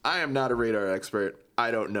 I am not a radar expert.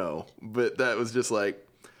 I don't know. But that was just like,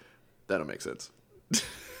 that don't make sense.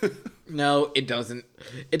 No, it doesn't.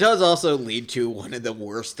 It does also lead to one of the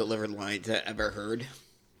worst delivered lines I ever heard,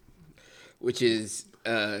 which is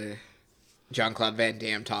Jean-Claude Van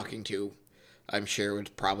Damme talking to, I'm sure, was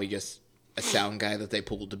probably just a sound guy that they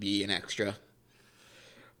pulled to be an extra.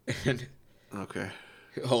 And okay.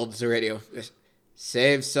 Holds the radio.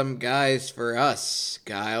 Save some guys for us,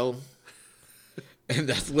 Guile. And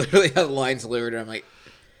that's literally how the line's delivered. I'm like,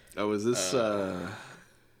 oh, is this Kenzo,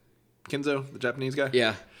 the Japanese guy?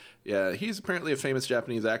 Yeah. Yeah, he's apparently a famous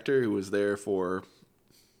Japanese actor who was there for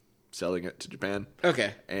selling it to Japan.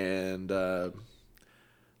 Okay. And I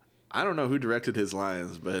don't know who directed his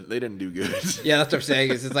lines, but they didn't do good. Yeah, that's what I'm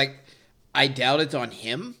saying. It's like, I doubt it's on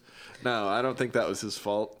him. No, I don't think that was his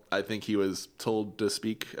fault. I think he was told to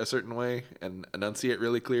speak a certain way and enunciate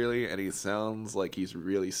really clearly, and he sounds like he's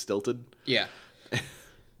really stilted. Yeah.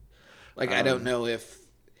 Like, I don't know if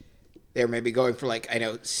they're maybe going for, like, I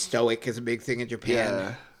know stoic is a big thing in Japan.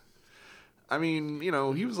 Yeah. I mean, you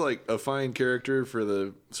know, he was like a fine character for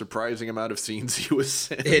the surprising amount of scenes he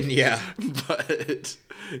was in. And, yeah. But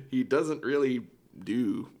he doesn't really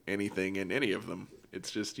do anything in any of them.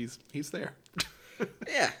 It's just he's there.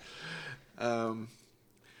 Yeah.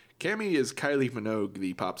 Cammy is Kylie Minogue,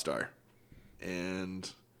 the pop star.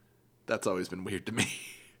 And that's always been weird to me.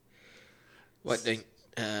 What,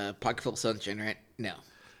 Pocketful Sunshine, right? No.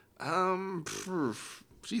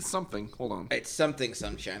 She's something. Hold on. It's something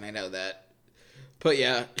Sunshine, I know that. But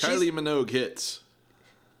yeah. Kylie Minogue hits.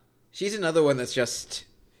 She's another one that's just,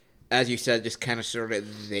 as you said, just kind of sort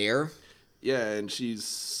of there. Yeah, and she's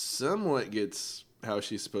somewhat gets how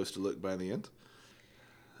she's supposed to look by the end.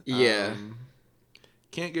 Yeah.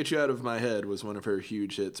 Can't Get You Out of My Head was one of her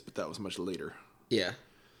huge hits, but that was much later. Yeah.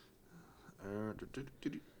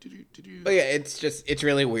 But yeah, it's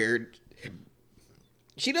really weird.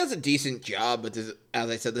 She does a decent job, but as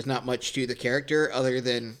I said, there's not much to the character other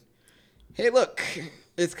than, hey, look,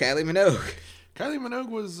 it's Kylie Minogue. Kylie Minogue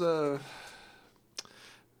was,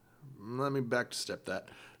 let me back step that.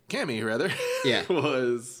 Cammy, rather, Yeah.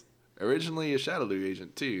 was originally a Shadowloo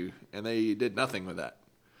agent, too, and they did nothing with that.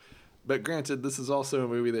 But granted, this is also a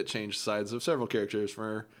movie that changed sides of several characters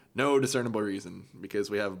for no discernible reason, because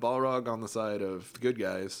we have Balrog on the side of the good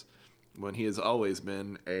guys, when he has always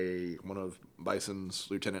been one of Bison's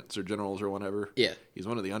lieutenants or generals or whatever. Yeah. He's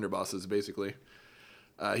one of the underbosses, basically.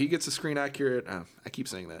 He gets a screen accurate, I keep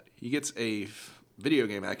saying that. He gets a video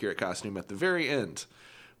game accurate costume at the very end,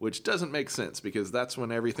 which doesn't make sense because that's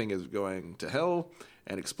when everything is going to hell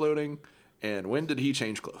and exploding. And when did he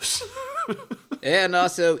change clothes? And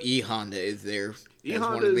also, E. Honda is there as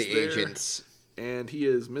one of the agents. And he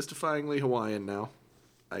is mystifyingly Hawaiian now.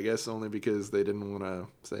 I guess only because they didn't want to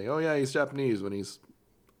say, oh yeah, he's Japanese, when he's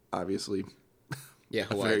obviously Yeah, a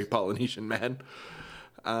Hawaii. very Polynesian man.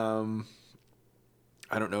 I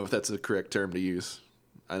don't know if that's a correct term to use.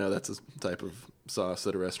 I know that's a type of sauce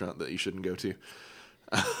at a restaurant that you shouldn't go to.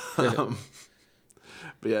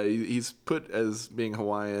 But yeah, he's put as being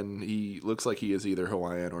Hawaiian. He looks like he is either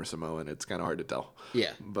Hawaiian or Samoan. It's kind of hard to tell.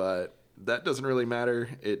 Yeah. But that doesn't really matter.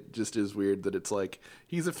 It just is weird that it's like,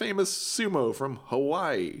 he's a famous sumo from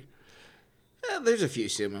Hawaii. There's a few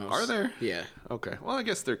sumos. Are there? Yeah. Okay. Well, I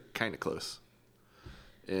guess they're kind of close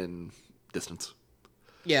in distance.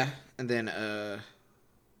 Yeah, and then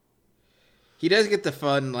he does get the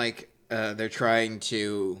fun, like, they're trying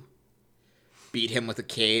to beat him with a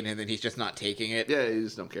cane, and then he's just not taking it. Yeah, you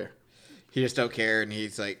just don't care. He just don't care, and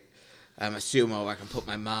he's like, I'm a sumo, I can put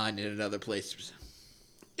my mind in another place.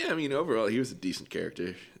 Yeah, I mean, overall, he was a decent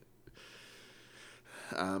character.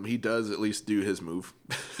 He does at least do his move.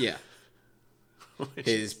 Yeah.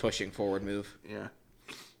 His pushing forward move. Yeah.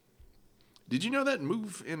 Did you know that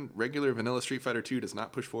move in regular vanilla Street Fighter 2 does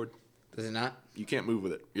not push forward? Does it not? You can't move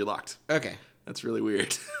with it. You're locked. Okay. That's really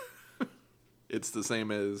weird. It's the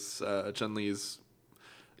same as Chun-Li's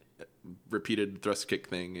repeated thrust kick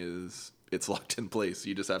thing is it's locked in place.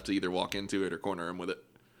 You just have to either walk into it or corner him with it.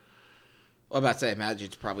 Well, I'm about to say, I imagine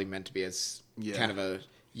it's probably meant to be as Yeah. kind of a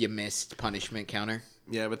you missed punishment counter.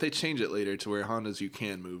 Yeah, but they change it later to where Honda's you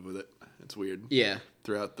can move with it. It's weird. Yeah.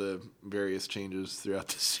 Throughout the various changes throughout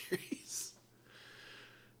the series.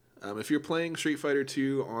 If you're playing Street Fighter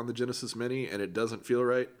 2 on the Genesis Mini and it doesn't feel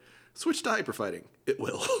right, switch to Hyper Fighting. It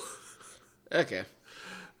will. Okay.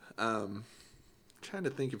 Trying to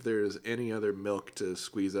think if there's any other milk to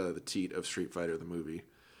squeeze out of the teat of Street Fighter the movie.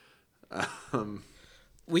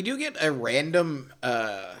 We do get a random,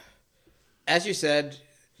 as you said,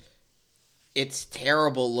 it's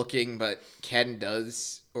terrible looking, but Ken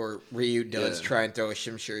does, or Ryu does try and throw a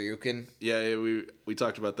Shimshuryuken. Yeah, we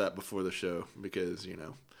talked about that before the show because, you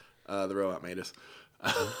know, the robot made us.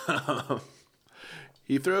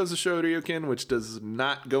 He throws a Shoryuken, which does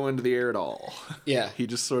not go into the air at all. Yeah. He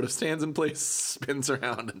just sort of stands in place, spins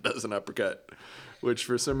around, and does an uppercut. Which,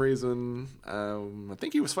 for some reason, I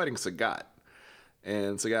think he was fighting Sagat.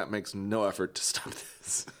 And Sagat makes no effort to stop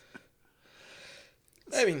this.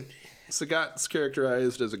 I mean, Sagat's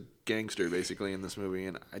characterized as a gangster, basically, in this movie,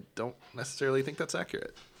 and I don't necessarily think that's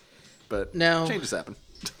accurate. But No. changes happen.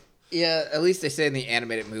 yeah, at least they say in the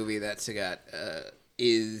animated movie that Sagat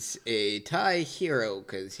is a Thai hero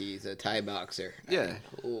because he's a Thai boxer. Yeah.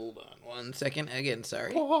 Hold on 1 second. Again,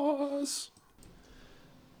 sorry. Pause.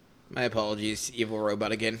 My apologies, evil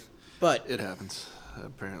robot again. But It happens,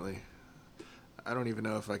 apparently. I don't even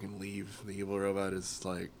know if I can leave the evil robot. Is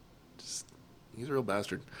like, just he's a real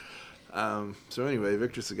bastard. So anyway,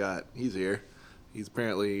 Victor Sagat, he's here. He's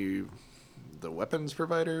apparently the weapons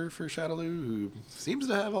provider for Shadaloo, who seems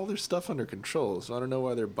to have all their stuff under control. So I don't know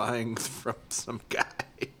why they're buying from some guy.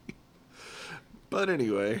 But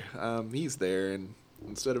anyway, he's there, and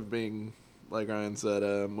instead of being, like Ryan said,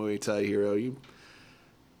 a Muay Thai hero, you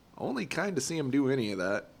only kind of see him do any of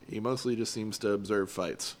that. He mostly just seems to observe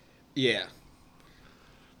fights. Yeah.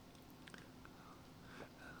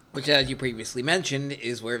 Which, as you previously mentioned,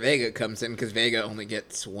 is where Vega comes in, because Vega only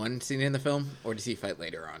gets one scene in the film, or does he fight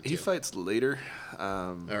later on, too? He fights later.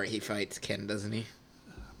 Or he fights Ken, doesn't he?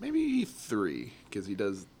 Maybe 3, because he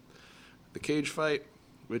does the cage fight,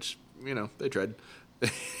 which, you know, they tried.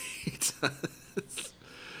 He does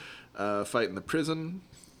fight in the prison,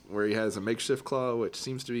 where he has a makeshift claw, which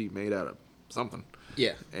seems to be made out of something.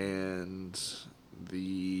 Yeah. And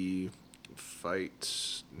the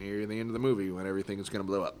fight near the end of the movie when everything is going to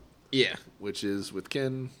blow up. Yeah. Which is with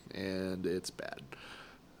Ken, and it's bad.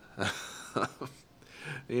 The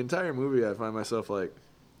entire movie, I find myself like,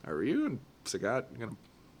 are Ryu and Sagat going to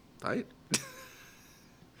fight?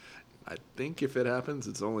 I think if it happens,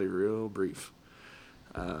 it's only real brief.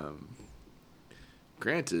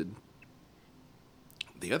 Granted,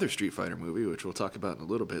 the other Street Fighter movie, which we'll talk about in a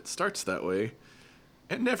little bit, starts that way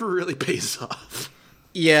and never really pays off.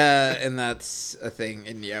 Yeah, and that's a thing,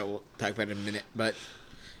 and yeah, we'll talk about it in a minute. But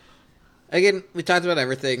again, we talked about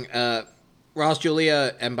everything. Ross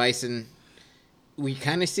Julia and Bison, we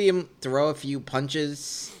kind of see him throw a few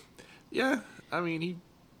punches. Yeah, I mean, he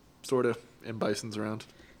sort of M. Bison's around.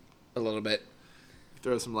 A little bit.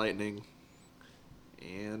 Throw some lightning.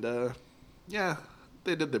 And, yeah,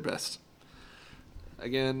 they did their best.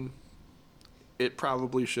 Again, it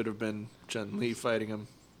probably should have been Chun-Li fighting him.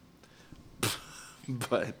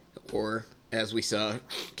 But... Or, as we saw,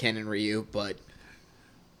 Ken and Ryu, but...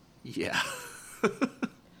 Yeah.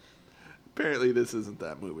 Apparently this isn't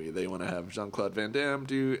that movie. They want to have Jean-Claude Van Damme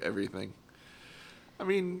do everything. I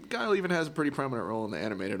mean, Guile even has a pretty prominent role in the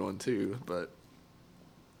animated one, too, but...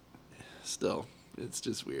 Still, it's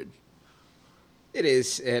just weird. It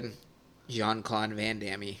is, and Jean-Claude Van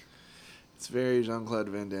Damme. It's very Jean-Claude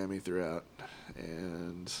Van Damme throughout,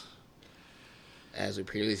 and... As we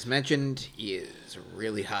previously mentioned, he is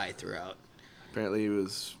really high throughout. Apparently he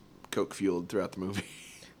was coke-fueled throughout the movie.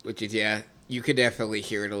 Which is, yeah, you could definitely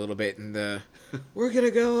hear it a little bit in the, we're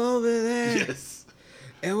gonna go over there. Yes.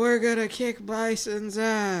 And we're gonna kick Bison's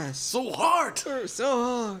ass. So hard! So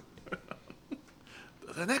hard.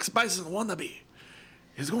 The next Bison wannabe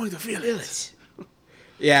is going to feel it.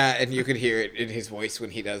 Yeah, and you could hear it in his voice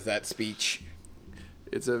when he does that speech.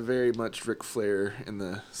 It's a very much Ric Flair in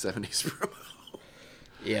the 70s promo.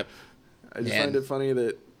 Yep. I just find it funny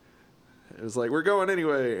that it was like, we're going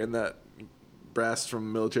anyway, and that brass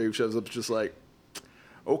from military shows up just like,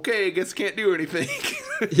 okay, guess can't do anything.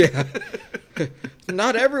 Yeah.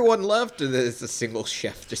 Not everyone left, and there's a single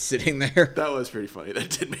chef just sitting there. That was pretty funny.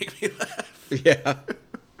 That did make me laugh. Yeah.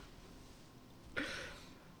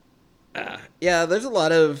 Yeah, there's a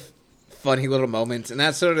lot of funny little moments, and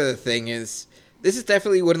that's sort of the thing is, this is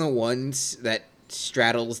definitely one of the ones that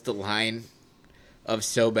straddles the line of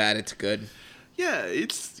so bad it's good. Yeah,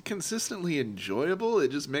 it's consistently enjoyable.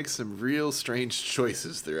 It just makes some real strange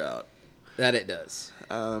choices throughout. That it does.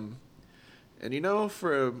 And you know,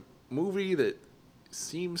 for a movie that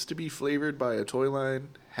seems to be flavored by a toy line,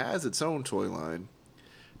 has its own toy line,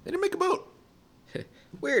 they didn't make a boat.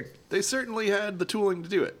 Weird. They certainly had the tooling to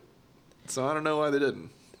do it. So I don't know why they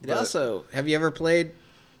didn't. But also, have you ever played...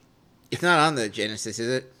 It's not on the Genesis, is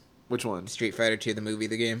it? Which one? Street Fighter 2, the movie,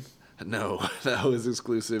 the game? No, that was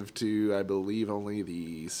exclusive to, I believe, only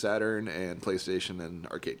the Saturn and PlayStation and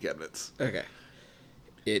arcade cabinets. Okay.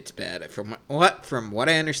 It's bad. From what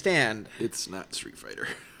I understand... It's not Street Fighter.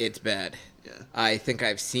 It's bad. Yeah. I think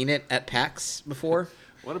I've seen it at PAX before.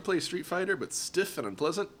 Want to play Street Fighter, but stiff and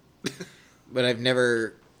unpleasant? But I've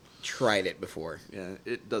never tried it before. Yeah,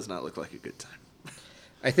 it does not look like a good time.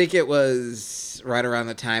 I think it was right around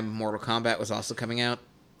the time Mortal Kombat was also coming out.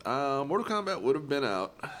 Mortal Kombat would have been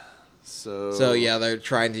out. So yeah, they're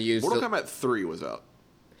trying to use... Mortal Kombat 3 was out.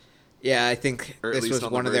 Yeah, I think this was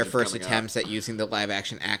one of their first attempts out at using the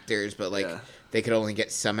live-action actors, but, like, Yeah. they could only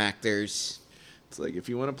get some actors. It's like, if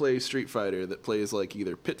you want to play Street Fighter that plays, like,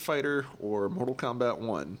 either Pit Fighter or Mortal Kombat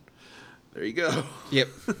 1, there you go. Yep.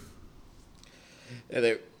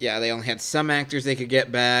 They only had some actors they could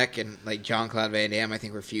get back, and, like, Jean-Claude Van Damme, I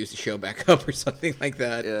think, refused to show back up or something like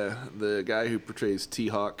that. Yeah, the guy who portrays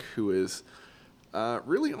T-Hawk, who is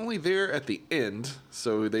really only there at the end,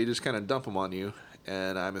 so they just kind of dump him on you,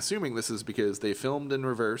 And I'm assuming this is because they filmed in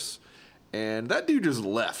reverse, and that dude just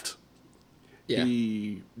left. Yeah.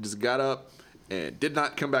 He just got up and did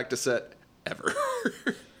not come back to set ever.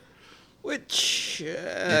 Which,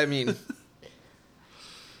 I mean...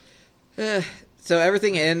 so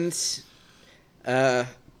everything ends, and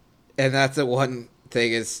that's the one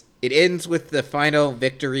thing is, it ends with the final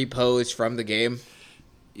victory pose from the game.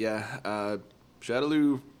 Yeah,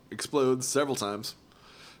 Shadaloo explodes several times.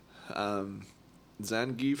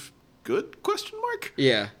 Zangief, good? Question mark?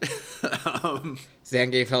 Yeah.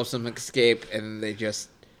 Zangief helps them escape, and they just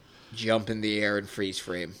jump in the air and freeze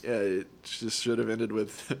frame. Yeah, it just should have ended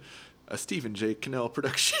with a Stephen J. Cannell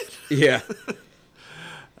production. Yeah.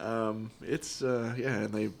 It's,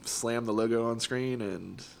 and they slam the logo on screen,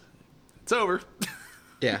 and it's over.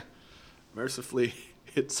 Yeah. Mercifully,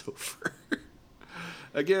 it's over.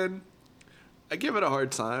 Again, I give it a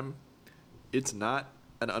hard time. It's not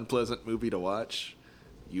an unpleasant movie to watch.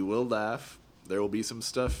 You will laugh. There will be some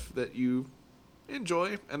stuff that you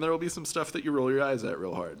enjoy, and there will be some stuff that you roll your eyes at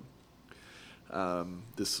real hard.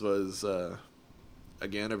 This was,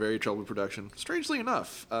 again, a very troubled production. Strangely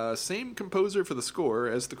enough, same composer for the score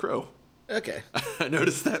as The Crow. Okay. I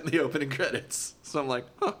noticed that in the opening credits. So I'm like,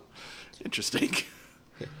 huh, interesting.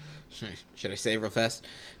 Should I say real fast?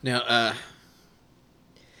 No,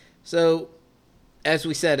 so, as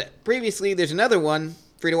we said previously, there's another one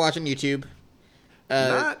free to watch on YouTube.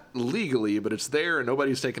 Not legally, but it's there and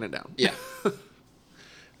nobody's taking it down. Yeah.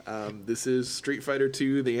 This is Street Fighter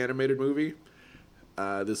II, the animated movie.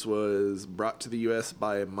 This was brought to the U.S.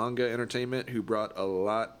 by Manga Entertainment, who brought a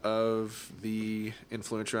lot of the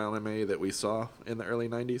influential anime that we saw in the early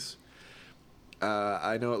 90s.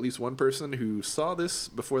 I know at least one person who saw this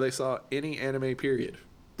before they saw any anime, period.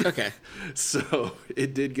 Okay. So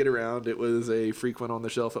it did get around. It was a frequent on the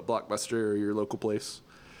shelf at Blockbuster or your local place.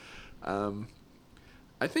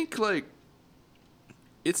 I think, like,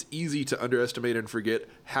 it's easy to underestimate and forget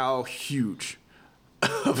how huge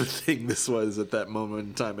of a thing this was at that moment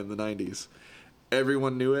in time in the 90s.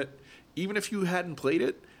 Everyone knew it. Even if you hadn't played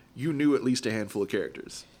it, you knew at least a handful of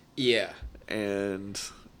characters. Yeah. And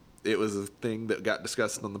it was a thing that got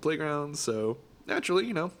discussed on the playground, so naturally,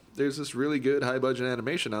 you know, there's this really good high-budget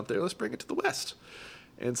animation out there. Let's bring it to the West.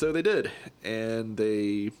 And so they did. And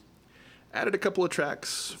they added a couple of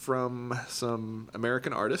tracks from some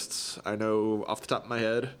American artists. I know off the top of my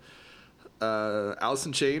head, Alice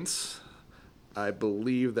in Chains. I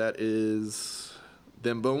believe that is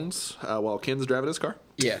Them Bones while Ken's driving his car.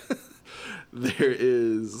 Yeah. There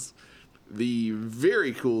is the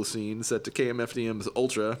very cool scene set to KMFDM's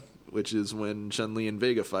Ultra, which is when Chun-Li and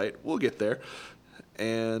Vega fight. We'll get there.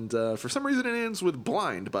 And for some reason it ends with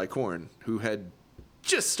Blind by Korn, who had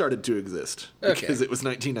just started to exist because it was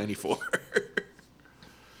 1994.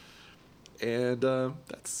 And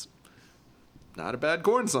that's not a bad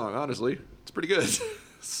Korn song, honestly. It's pretty good.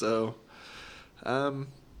 So,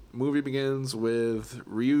 movie begins with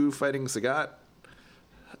Ryu fighting Sagat.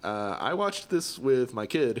 I watched this with my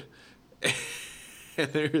kid,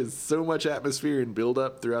 and there is so much atmosphere and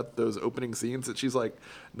build-up throughout those opening scenes that she's like,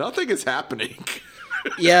 nothing is happening.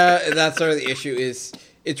 Yeah, that's sort of the issue is,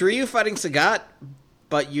 it's Ryu fighting Sagat,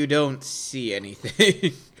 but you don't see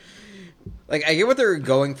anything. Like, I get what they're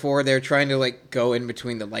going for. They're trying to, like, go in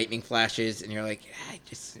between the lightning flashes, and you're like,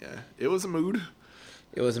 Yeah, it was a mood.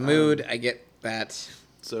 It was a mood. I get that.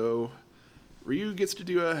 So, Ryu gets to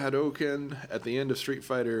do a Hadouken at the end of Street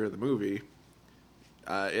Fighter, the movie.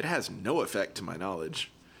 It has no effect to my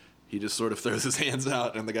knowledge. He just sort of throws his hands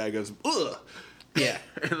out, and the guy goes, ugh! Yeah.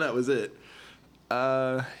 And that was it.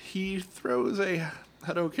 He throws a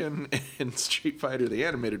Hadouken in Street Fighter, the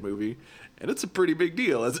animated movie, and it's a pretty big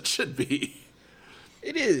deal, as it should be.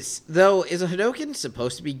 It is. Though, is a Hadouken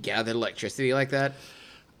supposed to be gathered electricity like that?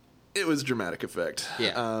 It was dramatic effect.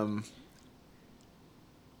 Yeah.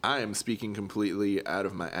 I am speaking completely out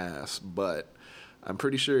of my ass, but I'm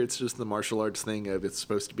pretty sure it's just the martial arts thing of it's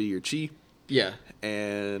supposed to be your chi. Yeah.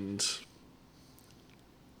 And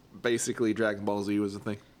basically Dragon Ball Z was a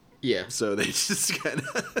thing. Yeah. So they just kind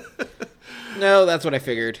of No, that's what I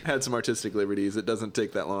figured. had some artistic liberties. It doesn't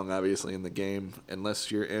take that long, obviously, in the game,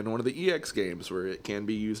 unless you're in one of the EX games where it can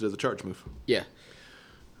be used as a charge move. Yeah.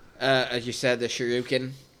 As you said, the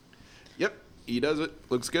Shuriken. Yep, he does it.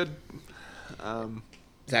 Looks good.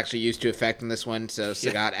 It's actually used to effect in this one, so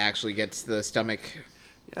Sagat actually gets the stomach.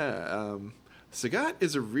 Yeah, Sagat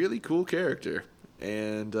is a really cool character,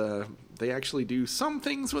 and they actually do some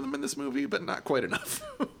things with him in this movie, but not quite enough.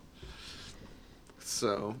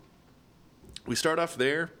 So, we start off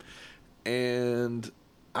there, and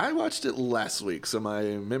I watched it last week, so my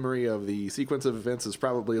memory of the sequence of events is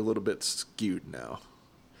probably a little bit skewed now.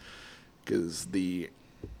 Because the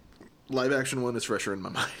live action one is fresher in my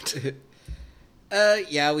mind.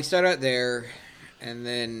 Yeah, we start out there, and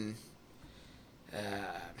then...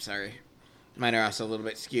 I'm sorry. Mine are also a little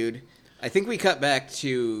bit skewed. I think we cut back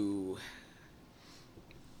to...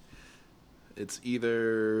 It's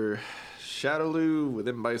either Shadowloo with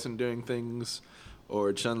M. Bison doing things,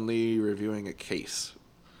 or Chun-Li reviewing a case.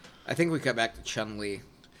 I think we cut back to Chun-Li.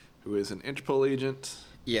 Who is an Interpol agent.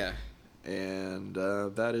 Yeah. And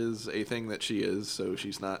that is a thing that she is, so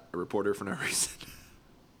she's not a reporter for no reason.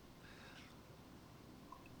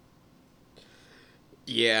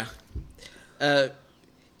 Yeah.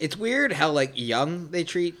 It's weird how, like, young they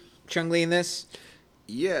treat Chun-Li in this.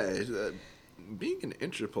 Yeah, being an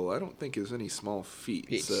Interpol, I don't think is any small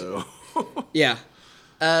feat, so... Yeah.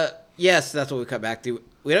 Yes, that's what we cut back to.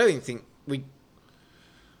 We don't even think...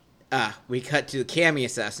 We cut to the Cammy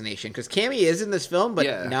assassination, because Cammy is in this film,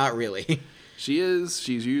 but not really. She is.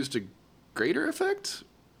 She's used to greater effect,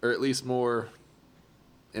 or at least more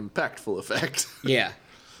impactful effect. Yeah.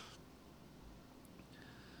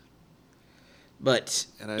 But,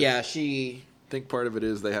 she... I think part of it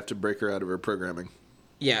is they have to break her out of her programming.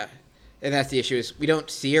 Yeah, and that's the issue, is we don't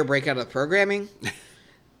see her break out of the programming.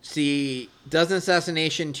 She does an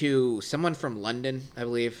assassination to someone from London, I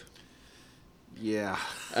believe. Yeah.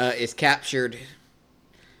 Is captured,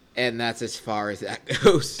 and that's as far as that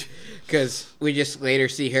goes. Because we just later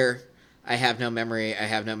see her, I have no memory, I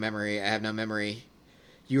have no memory, I have no memory.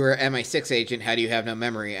 You are an MI6 agent, how do you have no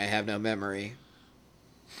memory? I have no memory.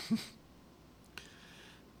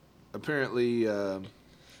 Apparently...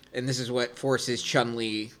 And this is what forces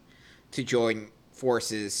Chun-Li to join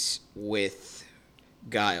forces with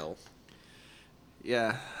Guile.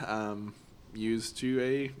 Yeah, used to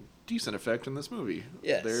a decent effect in this movie.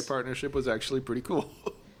 Yes. Their partnership was actually pretty cool.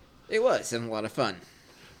 It was, and a lot of fun.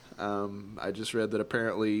 I just read that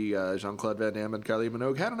apparently Jean-Claude Van Damme and Kylie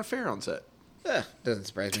Minogue had an affair on set. Doesn't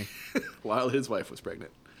surprise me. While his wife was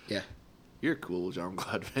pregnant. Yeah. You're cool,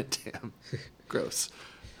 Jean-Claude Van Damme. Gross.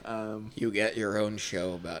 You get your own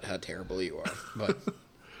show about how terrible you are. But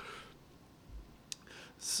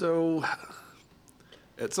So,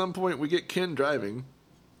 at some point we get Ken driving.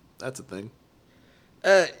 That's a thing.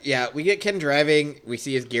 yeah, we get Ken driving. We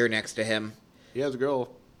see his gear next to him. He has a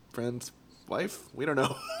girlfriend's wife? We don't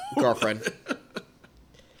know. Girlfriend.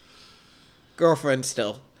 Girlfriend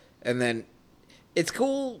still. And then it's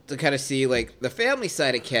cool to kind of see, like, the family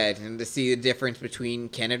side of Ken and to see the difference between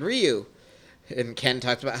Ken and Ryu. And Ken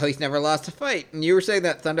talks about how he's never lost a fight. And you were saying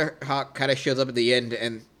that Thunderhawk kind of shows up at the end,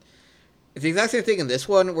 and it's the exact same thing in this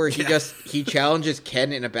one, where he challenges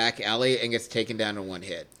Ken in a back alley and gets taken down in one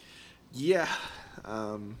hit. Yeah.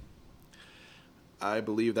 I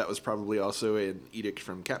believe that was probably also an edict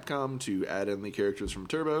from Capcom to add in the characters from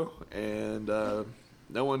Turbo, and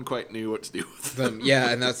no one quite knew what to do with them.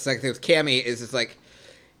 Yeah, and that's the second thing with Cammy, is it's like,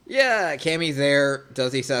 yeah, Cammy's there,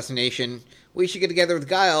 does the assassination, we should get together with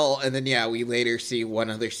Guile, and then, yeah, we later see one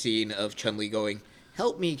other scene of Chun-Li going,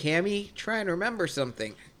 help me, Cammy, try and remember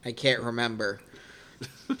something. I can't remember.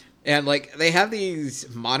 And, like, they have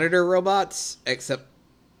these monitor robots, except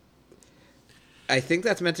I think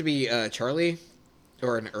that's meant to be Charlie,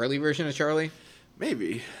 or an early version of Charlie.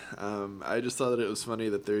 Maybe. I just thought that it was funny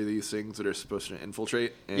that there are these things that are supposed to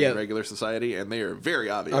infiltrate in regular society, and they are very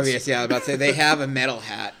obvious. Obvious, yeah. I was about to say, they have a metal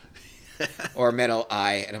hat or a metal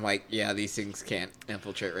eye, and I'm like, yeah, these things can't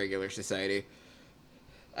infiltrate regular society.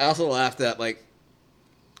 I also laughed that, like,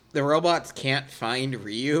 the robots can't find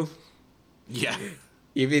Ryu. Yeah.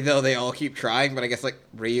 Even though they all keep trying, but I guess, like,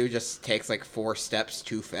 Ryu just takes, like, 4 steps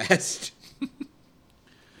too fast.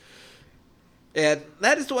 And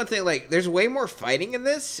that is the one thing, like, there's way more fighting in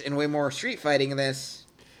this, and way more street fighting in this.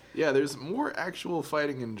 Yeah, there's more actual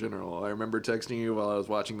fighting in general. I remember texting you while I was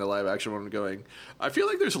watching the live action one going, I feel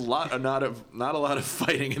like there's not a lot of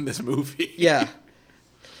fighting in this movie. Yeah.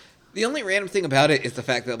 The only random thing about it is the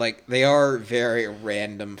fact that, like, they are very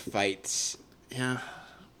random fights. Yeah.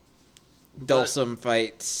 Dulcim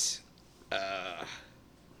fights.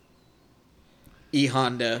 E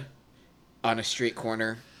Honda on a street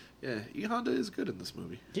corner. Yeah, E Honda is good in this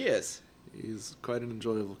movie. He is. He's quite an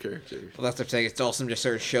enjoyable character. Well, that's what I'm saying. It's Dulcim just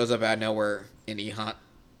sort of shows up out of nowhere in E Honda.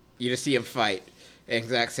 You just see him fight.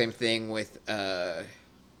 Exact same thing with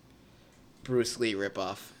Bruce Lee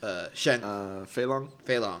ripoff. Fei Long?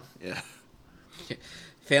 Fei Long. Yeah.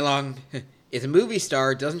 Fei Long is a movie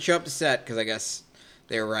star, doesn't show up to set, because I guess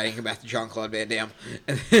they were writing about the Jean-Claude Van Damme.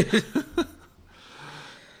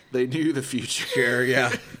 They knew the future. Sure,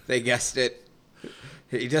 yeah. They guessed it.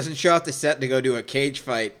 He doesn't show up the set to go do a cage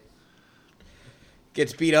fight.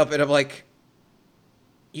 Gets beat up, and I'm like,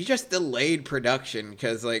 you just delayed production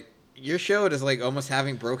because, like, your show is, like, almost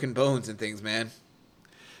having broken bones and things, man.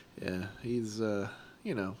 Yeah, he's, he'll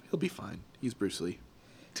be fine. He's Bruce Lee.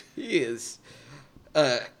 He is.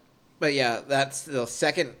 But yeah, that's the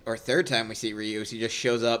second or third time we see Ryu. He just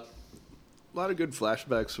shows up. A lot of good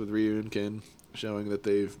flashbacks with Ryu and Ken, showing that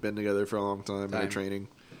they've been together for a long time and are training.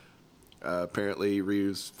 Apparently,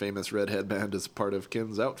 Ryu's famous red headband is part of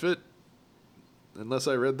Ken's outfit. Unless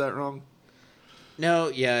I read that wrong. No,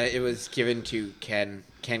 yeah, it was given to Ken.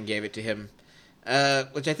 Ken gave it to him.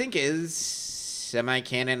 Which I think is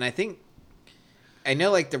semi-canon. I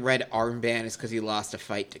know, like, the red armband is because he lost a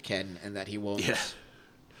fight to Ken and that he won't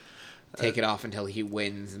take it off until he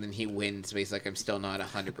wins. And then he wins, but he's like, I'm still not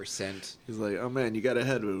 100%. He's like, oh, man, you got a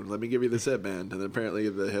head wound. Let me give you this headband. And then apparently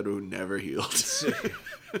the head wound never healed.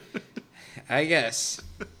 I guess.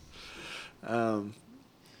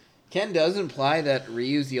 Ken does imply that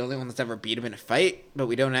Ryu's the only one that's ever beat him in a fight, but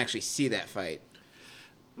we don't actually see that fight.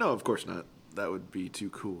 No, of course not. That would be too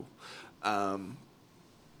cool.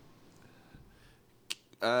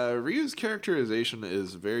 Ryu's characterization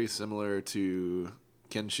is very similar to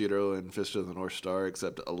Kenshiro in Fist of the North Star,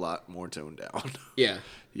 except a lot more toned down. Yeah.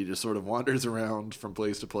 He just sort of wanders around from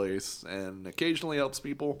place to place and occasionally helps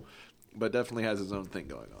people, but definitely has his own thing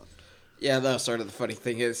going on. Yeah, that's sort of the funny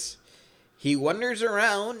thing is, he wanders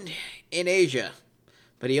around in Asia,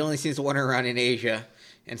 but he only seems to wander around in Asia.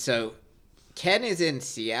 And so, Ken is in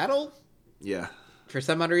Seattle? Yeah. For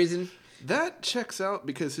some odd reason? That checks out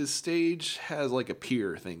because his stage has like a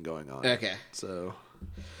pier thing going on. Okay. So.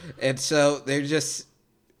 And so, they're just...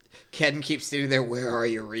 Ken keeps sitting there, where are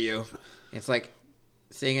you, Ryu? It's like,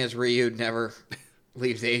 seeing as Ryu never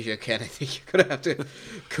leaves Asia, Ken, I think you're going to have to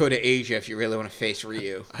go to Asia if you really want to face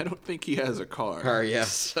Ryu. I don't think he has a car. Car, yeah.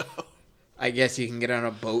 So. I guess you can get on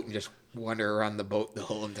a boat and just wander around the boat the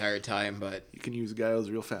whole entire time, but... You can use Guile's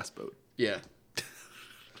real fast boat. Yeah.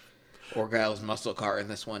 Or Guile's muscle car in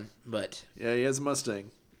this one, but... Yeah, he has a Mustang.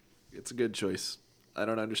 It's a good choice. I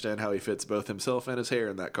don't understand how he fits both himself and his hair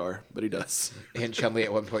in that car, but he does. And Chun-Li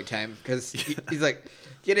at one point in time, because he's like,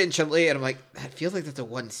 get in, Chun-Li, and I'm like, that feels like that's a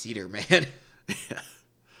one-seater, man. Yeah.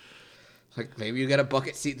 Like, maybe you got a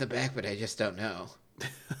bucket seat in the back, but I just don't know.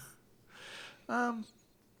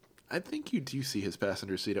 I think you do see his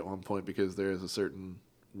passenger seat at one point because there is a certain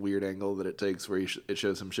weird angle that it takes where it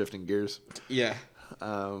shows him shifting gears. Yeah.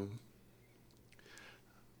 But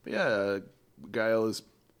yeah, Guile is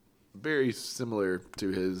very similar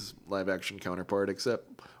to his live-action counterpart,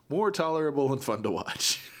 except more tolerable and fun to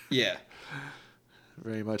watch. Yeah.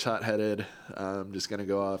 Very much hot-headed. Just going to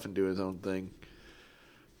go off and do his own thing.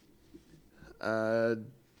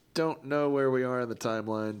 Don't know where we are in the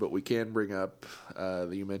timeline, but we can bring up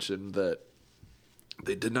that you mentioned that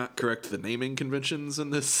they did not correct the naming conventions in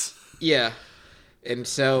this. Yeah. And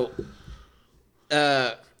so,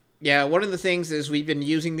 one of the things is we've been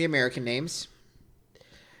using the American names.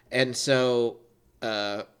 And so,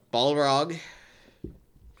 Balrog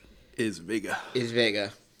is Vega.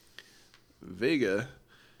 Vega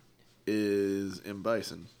is M.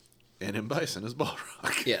 Bison, and M. Bison is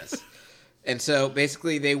Balrog. Yes. And so,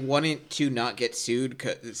 basically, they wanted to not get sued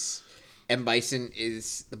because M. Bison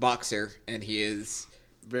is the boxer, and he is...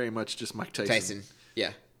 Very much just Mike Tyson.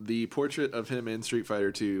 Yeah. The portrait of him in Street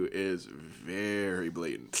Fighter 2 is very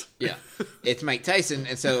blatant. Yeah. It's Mike Tyson,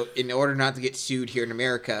 and so in order not to get sued here in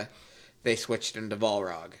America, they switched him to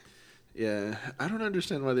Balrog. Yeah, I don't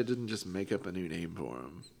understand why they didn't just make up a new name for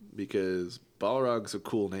him, because Balrog's a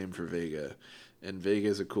cool name for Vega, and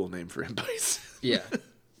Vega's a cool name for M. Bison. Yeah.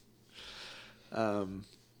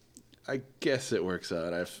 I guess it works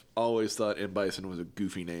out. I've always thought M. Bison was a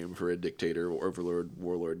goofy name for a dictator, overlord,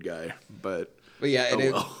 warlord guy, but yeah,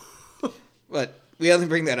 but we only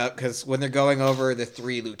bring that up because when they're going over the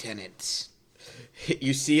 3 lieutenants,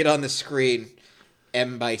 you see it on the screen,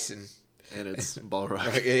 M. Bison. And it's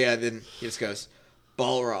Balrog. Yeah, then he just goes,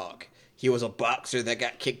 Balrog. He was a boxer that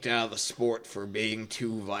got kicked out of the sport for being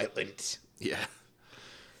too violent. Yeah.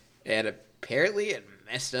 And apparently it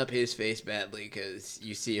messed up his face badly because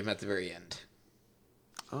you see him at the very end.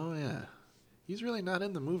 Oh, yeah. He's really not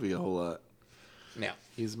in the movie a whole lot. No.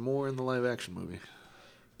 He's more in the live-action movie.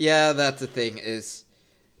 Yeah, that's the thing, is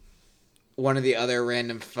one of the other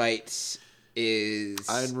random fights is...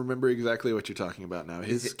 I remember exactly what you're talking about now.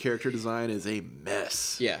 His character design is a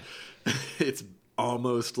mess. Yeah. It's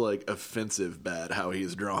almost, like, offensive bad how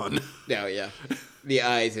he's drawn. No, yeah. The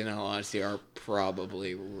eyes, in all honesty, are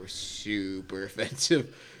probably super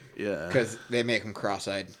offensive. Yeah. Because they make him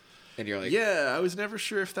cross-eyed. And you're like, Yeah, I was never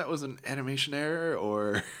sure if that was an animation error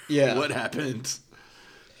or Yeah. what happened.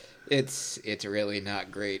 it's really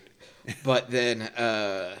not great. But then,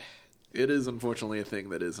 It is unfortunately a thing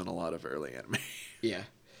that is in a lot of early anime. yeah,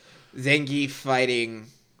 Zengi fighting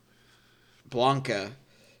Blanca,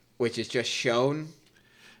 which is just shown,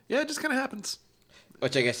 Yeah, it just kind of happens.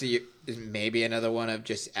 which I guess is maybe another one of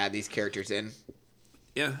just add these characters in.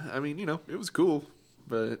 Yeah, I mean, it was cool,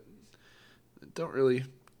 but it don't really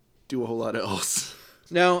do a whole lot else.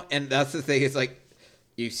 No, and that's the thing. It's like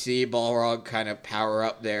you see Balrog kind of power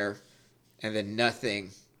up there, and then nothing,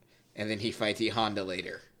 and then he fights E Honda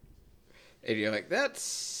later, and you're like,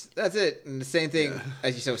 that's it. And the same thing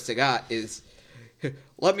as you saw with Sagat is,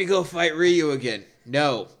 let me go fight Ryu again.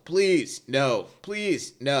 No, please, no,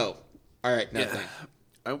 please, no. All right, nothing.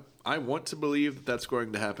 Yeah. I want to believe that that's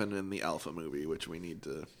going to happen in the Alpha movie, which we need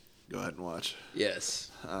to go ahead and watch.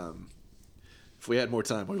 Yes. If we had more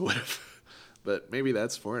time, we would have. But maybe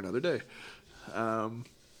that's for another day.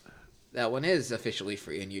 That one is officially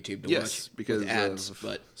free on YouTube to Yes, watch because with ads, of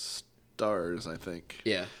but Stars, I think.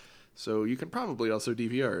 yeah. So you can probably also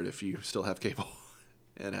DVR it if you still have cable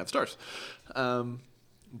and have Stars.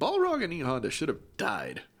 Balrog and E Honda should have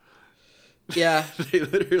died. Yeah. They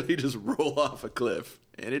literally just roll off a cliff,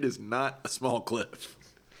 and it is not a small cliff.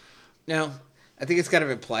 No, I think it's kind of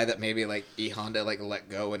implied that maybe like E Honda like let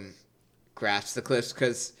go and grasps the cliffs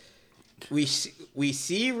because we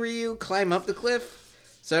see Ryu climb up the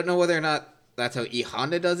cliff, so I don't know whether or not that's how E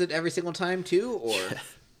Honda does it every single time too, or.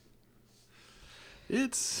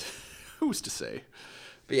 It's who's to say?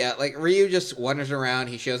 But yeah, like Ryu just wanders around.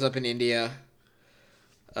 He shows up in India.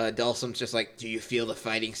 Dulcim's just like, "Do you feel the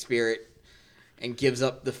fighting spirit?" And gives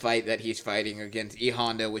up the fight that he's fighting against E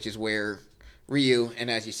Honda, which is where Ryu, and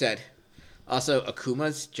as you said, also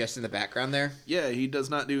Akuma's just in the background there. Yeah, he does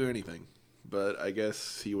not do anything, but I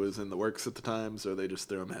guess he was in the works at the time, so they just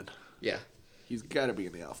threw him in. Yeah. He's got to be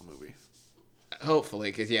in the Alpha movie. Hopefully,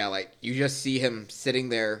 because yeah, like you just see him sitting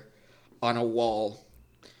there on a wall,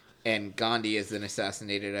 and Gandhi is then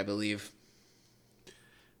assassinated, I believe.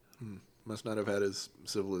 Must not have had his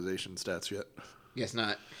civilization stats yet. Guess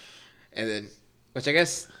not. And then, which I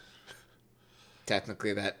guess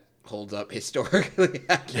technically that holds up historically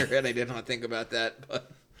accurate. I did not think about that,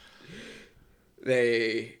 but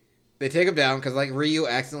they take him down because like Ryu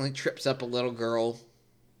accidentally trips up a little girl,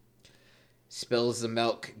 spills the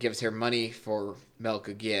milk, gives her money for milk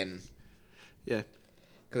again. Yeah.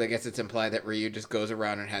 Because I guess it's implied that Ryu just goes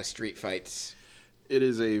around and has street fights. It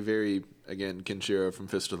is a very, again, Kenshiro from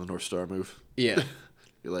Fist of the North Star move. Yeah.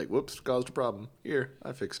 You're like, whoops, caused a problem. Here,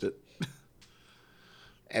 I fixed it.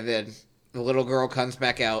 And then the little girl comes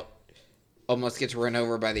back out, almost gets run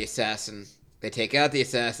over by the assassin. They take out the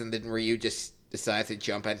assassin, then Ryu just decides to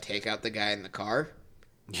jump and take out the guy in the car.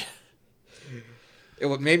 Yeah. And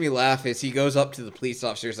what made me laugh is he goes up to the police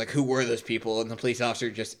officer, he's like, "Who were those people?" And the police officer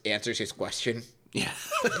just answers his question. Yeah.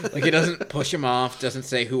 Like, he doesn't push him off, doesn't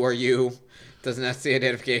say, "Who are you?" Doesn't ask the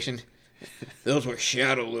identification. Those were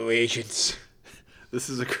Shadowloo agents. This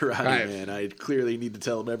is a karate man. I clearly need to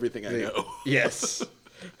tell him everything I know. Yes.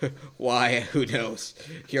 Why? Who knows?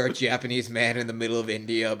 You're a Japanese man in the middle of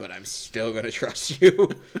India, but I'm still going to trust you.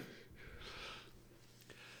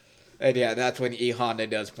 And yeah, that's when E Honda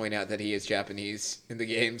does point out that he is Japanese in the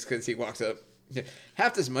games, because he walks up.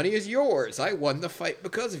 "Half this money is yours. I won the fight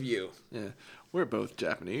because of you." Yeah. We're both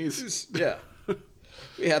Japanese. Yeah.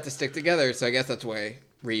 We have to stick together, so I guess that's why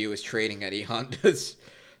Ryu is trading at E Honda's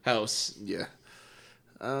house. Yeah.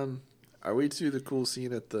 Are we to the cool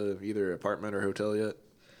scene at the either apartment or hotel yet?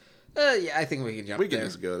 Yeah, I think we can jump We can there.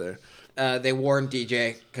 just go there. They warned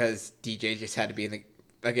DJ, because DJ just had to be in the...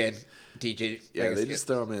 Again, DJ... Yeah, they just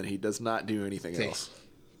throw him in. He does not do anything else.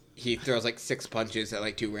 He throws like 6 punches at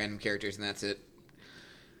like 2 random characters, and that's it.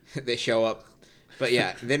 They show up. But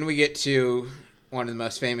yeah, then we get to one of the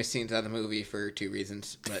most famous scenes of the movie for 2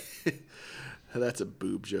 reasons. But That's a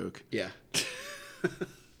boob joke. yeah.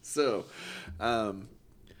 So,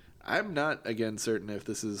 I'm not, again, certain if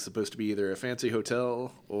this is supposed to be either a fancy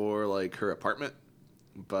hotel or, like, her apartment,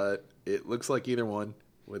 but it looks like either one,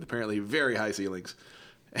 with apparently very high ceilings.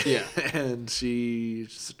 Yeah. And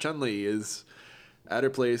Chun-Li is at her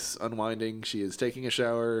place, unwinding. She is taking a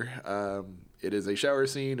shower. It is a shower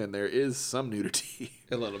scene, and there is some nudity.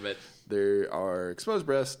 A little bit. There are exposed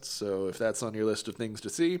breasts, so if that's on your list of things to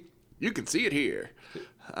see, you can see it here.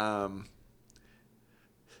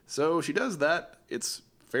 So she does that. It's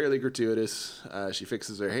fairly gratuitous. She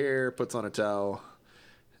fixes her hair, puts on a towel.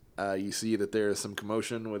 You see that there is some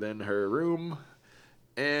commotion within her room.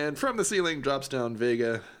 And from the ceiling drops down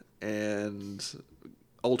Vega and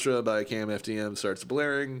Ultra by Cam FTM starts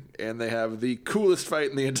blaring, and they have the coolest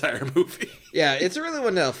fight in the entire movie. Yeah, it's a really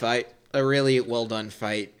well-done fight. A really well-done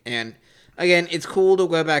fight. And, again, it's cool to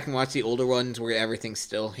go back and watch the older ones where everything's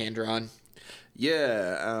still hand-drawn.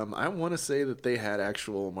 Yeah, I want to say that they had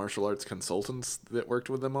actual martial arts consultants that worked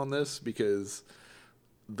with them on this, because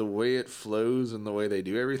the way it flows and the way they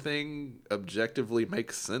do everything objectively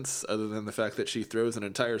makes sense, other than the fact that she throws an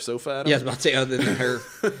entire sofa at him. Yeah, I was about to say, other than her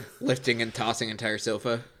lifting and tossing an entire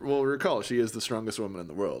sofa. Well, recall, she is the strongest woman in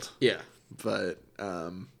the world. Yeah. But,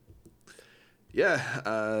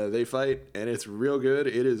 they fight, and it's real good.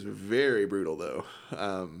 It is very brutal, though.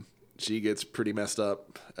 She gets pretty messed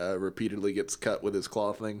up, repeatedly gets cut with his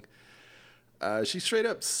claw thing. She straight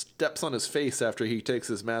up steps on his face after he takes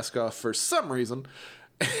his mask off for some reason,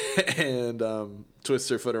 and twists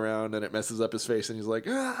her foot around, and it messes up his face, and he's like,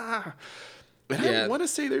 ah! And I want to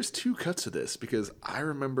say there's 2 cuts of this, because I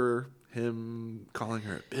remember him calling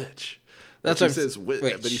her a bitch. That's what what he says, witch.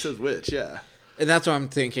 But he says witch, yeah. And that's what I'm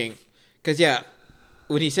thinking. Because,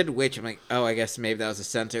 when he said witch, I'm like, oh, I guess maybe that was a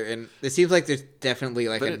center. And it seems like there's definitely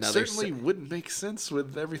like but another. It certainly wouldn't make sense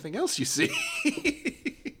with everything else you see.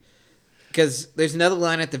 Because there's another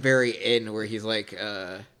line at the very end where he's like,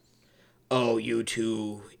 oh, you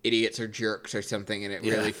two idiots or jerks or something. And it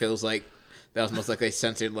really feels like that was most like a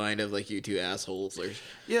censored line of like, you two assholes. Or...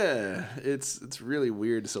 Yeah, it's really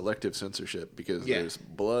weird selective censorship, because there's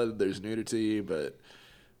blood, there's nudity, but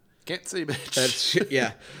can't say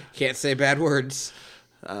bitch. Can't say bad words.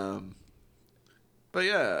 But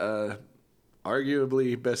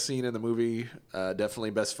arguably best scene in the movie,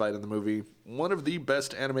 definitely best fight in the movie. One of the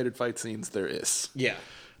best animated fight scenes there is. Yeah.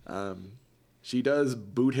 She does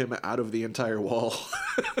boot him out of the entire wall,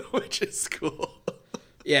 which is cool.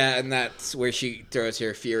 Yeah, and that's where she throws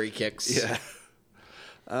her fury kicks. Yeah.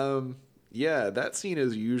 That scene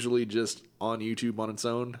is usually just on YouTube on its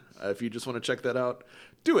own. If you just want to check that out,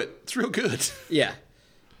 do it. It's real good. Yeah.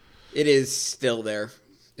 It is still there.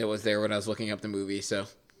 It was there when I was looking up the movie, so.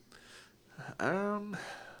 I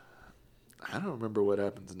don't remember what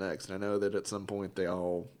happens next. I know that at some point they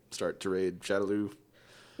all start to raid Shadaloo.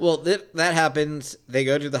 Well, that happens. They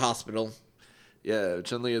go to the hospital. Yeah,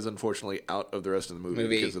 Chun-Li is unfortunately out of the rest of the movie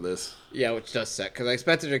because of this. Yeah, which does suck, because I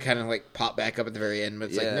expected her to kind of like pop back up at the very end, but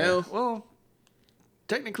it's like, no. Well,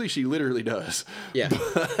 technically she literally does. Yeah.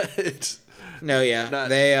 But no, yeah. Not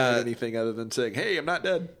they anything other than saying, hey, I'm not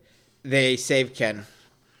dead. They save Ken.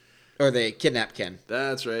 Or they kidnap Ken.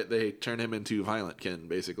 That's right. They turn him into Violent Ken,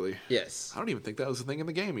 basically. Yes. I don't even think that was a thing in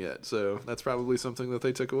the game yet, so that's probably something that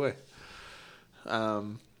they took away.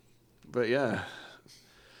 But yeah,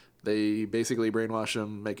 they basically brainwash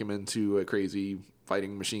him, make him into a crazy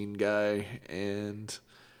fighting machine guy, and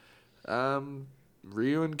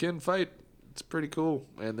Ryu and Ken fight. It's pretty cool.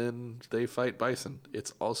 And then they fight Bison.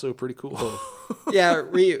 It's also pretty cool. Yeah,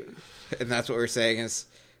 Ryu. And that's what we're saying is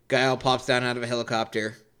Guile pops down out of a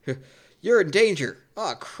helicopter. You're in danger.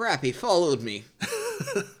 Oh, crap, he followed me.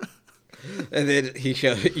 And then he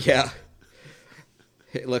showed, He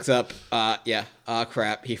looks up. Oh,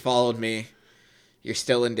 crap, he followed me. You're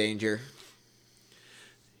still in danger.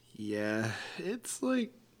 Yeah, it's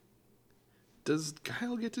like, does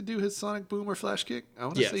Guile get to do his Sonic Boom or Flash Kick? I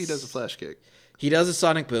want to say he does a Flash Kick. He does a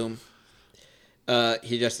Sonic Boom.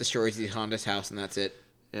 He just destroys the Honda's house, and that's it.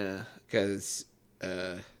 Yeah. Because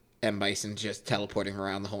M. Bison's just teleporting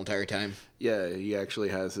around the whole entire time. Yeah, he actually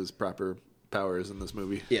has his proper powers in this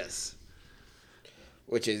movie. Yes.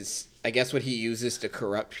 Which is, I guess, what he uses to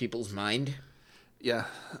corrupt people's mind. Yeah.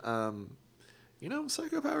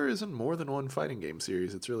 Psycho Power is in more than one fighting game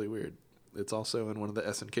series. It's really weird. It's also in one of the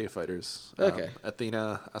SNK fighters. Okay.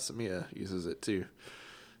 Athena Asamiya uses it too.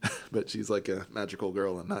 But she's like a magical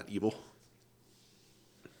girl and not evil.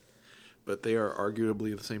 But they are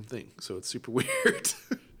arguably the same thing, so it's super weird.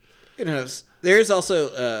 There's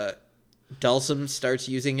also Dhalsim starts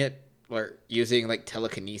using it, or using like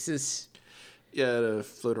telekinesis. Yeah, to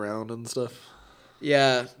float around and stuff.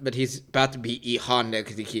 Yeah, but he's about to beat E Honda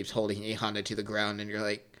because he keeps holding E Honda to the ground, and you're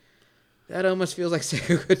like, that almost feels like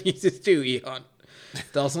psychokinesis too, E Honda.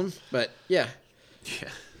 Dhalsim, but yeah. Yeah.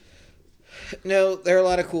 No, there are a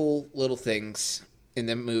lot of cool little things in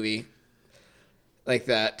the movie like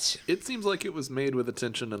that. It seems like it was made with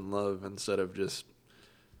attention and love instead of just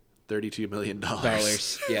 $32 million.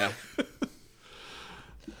 Yeah.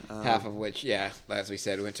 Half of which, as we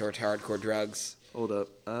said, went towards hardcore drugs. Hold up.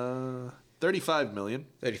 $35 million.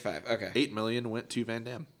 35, okay. $8 million went to Van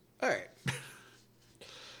Damme. All right.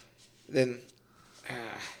 Then,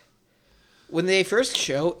 when they first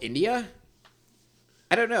show India,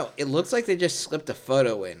 I don't know. It looks like they just slipped a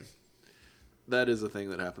photo in. that is a thing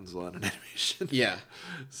that happens a lot in animation. Yeah.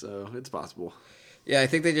 So it's possible. Yeah, I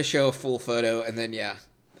think they just show a full photo, and then, yeah.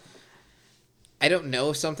 I don't know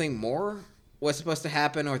if something more was supposed to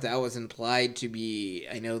happen, or if that was implied to be...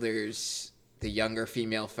 I know there's the younger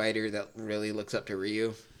female fighter that really looks up to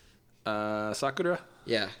Ryu. Sakura?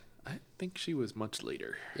 Yeah. I think she was much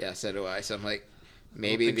later. Yeah, so do I. So I'm like, I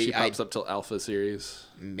maybe don't think she pops up till Alpha series.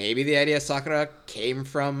 Maybe the idea of Sakura came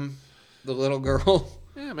from the little girl.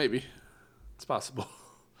 Yeah, maybe. It's possible.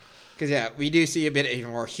 Because, yeah, we do see a bit of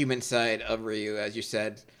a more human side of Ryu, as you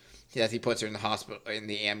said. As he puts her in the hospital, in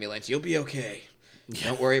the ambulance. You'll be okay. Yeah.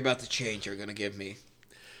 Don't worry about the change you're going to give me.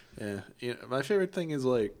 Yeah. My favorite thing is,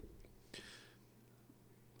 like,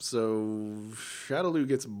 so Shadowloo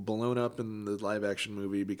gets blown up in the live-action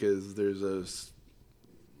movie because there's a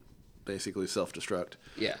basically self-destruct.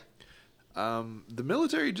 Yeah. The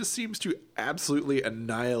military just seems to absolutely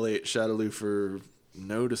annihilate Shadowloo for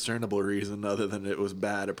no discernible reason other than it was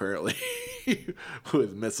bad, apparently,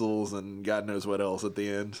 with missiles and God knows what else at the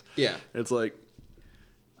end. Yeah. It's like,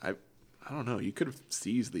 I don't know. You could have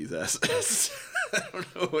seized these assets. I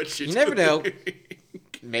don't know what you're You never know. doing.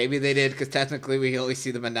 Maybe they did, because technically we only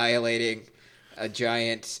see them annihilating a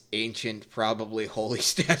giant, ancient, probably holy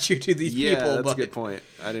statue to these people. Yeah, that's a good point.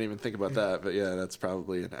 I didn't even think about that, but yeah, that's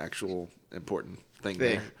probably an actual important thing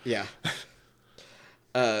there. Yeah.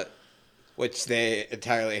 Which they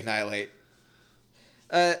entirely annihilate.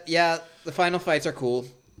 Yeah, the final fights are cool.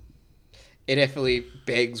 It definitely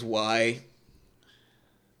begs why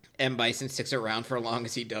M. Bison sticks around for as long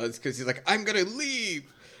as he does, because he's like, I'm going to leave,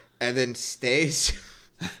 and then stays.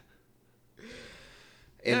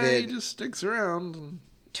 And then he just sticks around. And...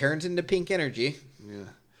 turns into pink energy.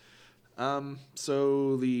 Yeah.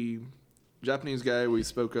 So the Japanese guy we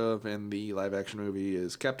spoke of in the live-action movie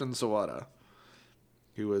is Captain Sawada,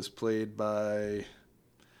 who was played by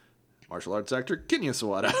martial arts actor Kinya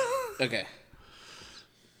Sawada. Okay.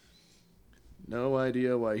 No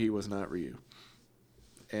idea why he was not Ryu.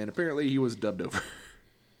 And apparently he was dubbed over.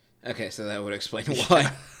 Okay, so that would explain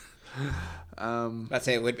why. I'd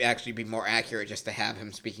say it would actually be more accurate just to have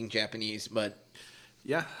him speaking Japanese, but...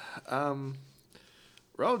 Yeah.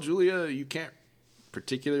 Raul Julia, you can't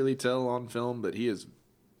particularly tell on film, but he is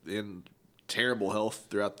in terrible health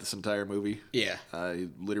throughout this entire movie. Yeah. He's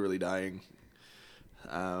literally dying.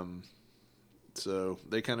 So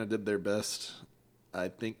they kind of did their best. I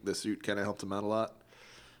think the suit kind of helped him out a lot.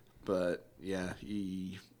 But, yeah,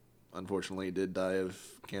 he unfortunately did die of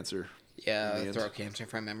cancer. Yeah, throat cancer,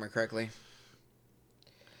 if I remember correctly.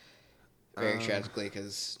 Very tragically,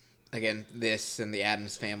 because, again, this and the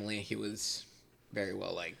Addams Family, he was very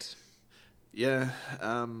well liked. Yeah,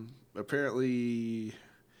 apparently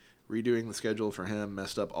redoing the schedule for him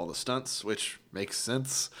messed up all the stunts, which makes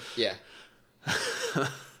sense. Yeah.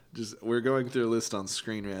 We're going through a list on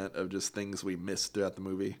Screen Rant of just things we missed throughout the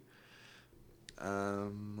movie.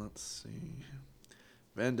 Let's see.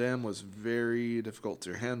 Van Damme was very difficult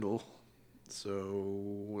to handle,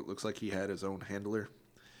 so it looks like he had his own handler,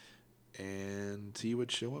 and he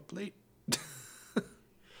would show up late.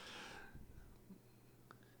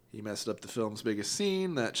 He messed up the film's biggest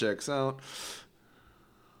scene. That checks out.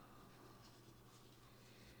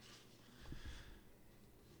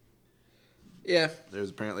 Yeah. There's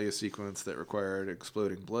apparently a sequence that required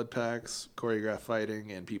exploding blood packs, choreographed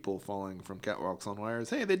fighting, and people falling from catwalks on wires.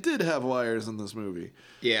 Hey, they did have wires in this movie.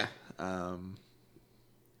 Yeah. Yeah.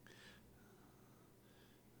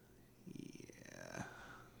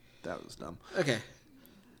 That was dumb. Okay.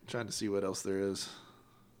 Trying to see what else there is.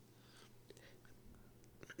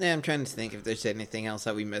 Yeah, I'm trying to think if there's anything else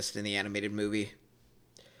that we missed in the animated movie.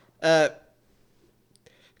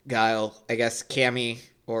 Guile, I guess Cammy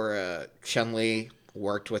or Chun-Li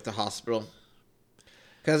worked with the hospital.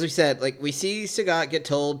 Because we said, like, we see Sagat get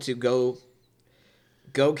told to go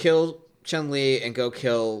kill Chun-Li and go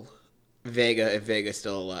kill Vega if Vega's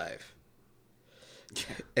still alive.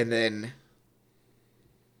 And then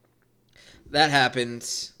that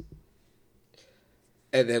happens.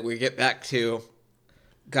 And then we get back to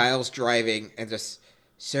Guile's driving and just,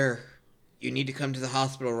 sir, you need to come to the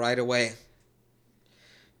hospital right away.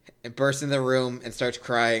 And bursts in the room and starts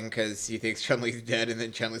crying because he thinks Chun-Li's dead, and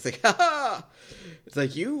then Chun-Li's like, ha ha! It's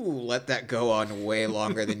like, you let that go on way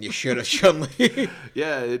longer than you should have, Chun-Li.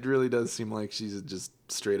 Yeah, it really does seem like she's just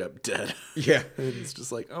straight up dead. Yeah. And it's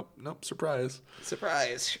just like, oh, nope, surprise.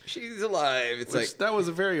 Surprise, she's alive. It's like, that was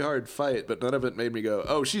a very hard fight, but none of it made me go,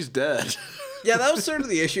 oh, she's dead. Yeah, that was sort of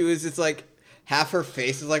the issue, is it's like, half her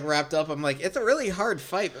face is like wrapped up. I'm like, it's a really hard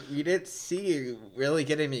fight, but you didn't see her really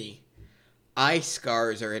get any eye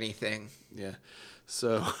scars or anything. Yeah.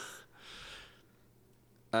 So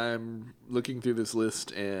I'm looking through this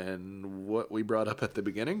list and what we brought up at the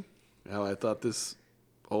beginning, how I thought this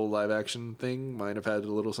whole live action thing might have had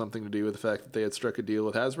a little something to do with the fact that they had struck a deal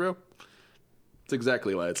with Hasbro. It's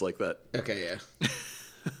exactly why it's like that. Okay, yeah.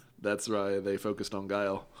 That's why they focused on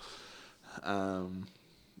Guile.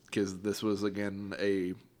 Because this was, again,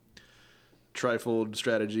 a trifold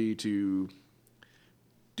strategy to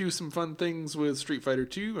do some fun things with Street Fighter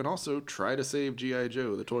 2 and also try to save G.I.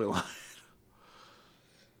 Joe, the toy line.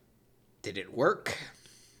 Did it work?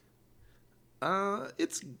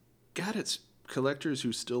 It's got its collectors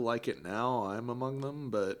who still like it now. I'm among them,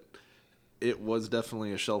 but it was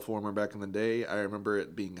definitely a shelf warmer back in the day. I remember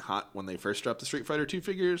it being hot when they first dropped the Street Fighter 2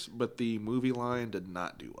 figures, but the movie line did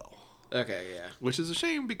not do well. Okay, yeah. Which is a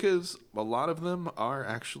shame because a lot of them are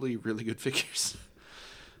actually really good figures.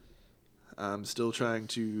 I'm still trying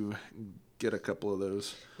to get a couple of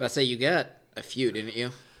those. Let's say you got a few, didn't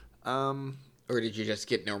you? Or did you just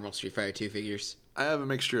get normal Street Fighter 2 figures? I have a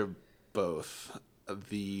mixture of both.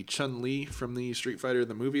 The Chun-Li from the Street Fighter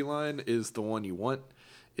the movie line is the one you want.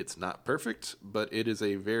 It's not perfect, but it is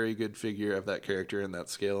a very good figure of that character in that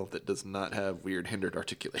scale that does not have weird hindered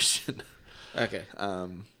articulation. Okay.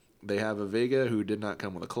 They have a Vega who did not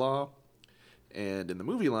come with a claw. And in the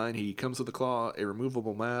movie line, he comes with a claw, a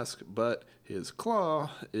removable mask, but his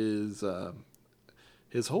claw is...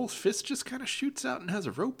 his whole fist just kind of shoots out and has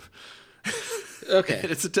a rope. Okay.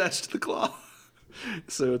 And it's attached to the claw.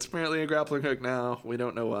 So it's apparently a grappling hook now. We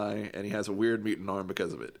don't know why. And he has a weird mutant arm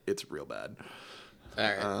because of it. It's real bad. All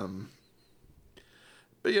right.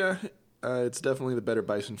 But yeah, it's definitely the better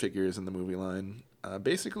Bison figures in the movie line.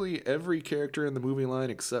 Basically, every character in the movie line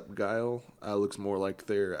except Guile looks more like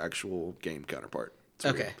their actual game counterpart. It's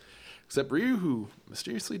Okay. Ryu. Except Ryu, who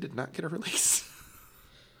mysteriously did not get a release.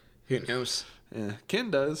 Who knows? Yeah,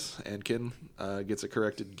 Ken does, and Ken gets a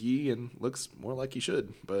corrected gi and looks more like he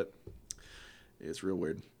should, but it's real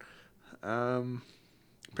weird.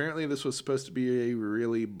 Apparently this was supposed to be a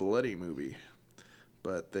really bloody movie,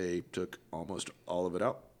 but they took almost all of it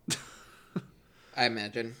out. I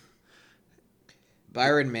imagine.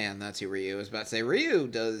 Byron Mann, that's who Ryu was about to say. Ryu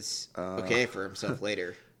does okay for himself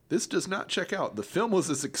later. This does not check out. The film was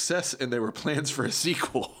a success, and there were plans for a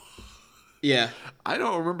sequel. Yeah. I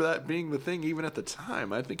don't remember that being the thing even at the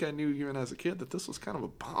time. I think I knew even as a kid that this was kind of a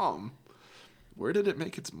bomb. Where did it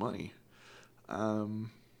make its money? I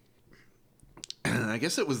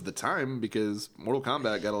guess it was the time because Mortal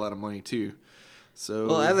Kombat got a lot of money too. So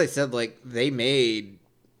Well, as I said, like they made,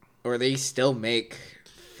 or they still make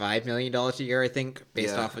 $5 million a year, I think,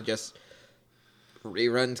 based off of just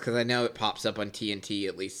reruns. Because I know it pops up on TNT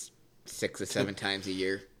at least 6 or 7 times a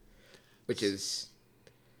year, which is,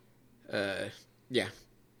 yeah.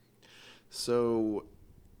 So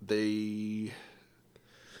they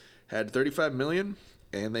had 35 million,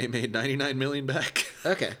 and they made 99 million back.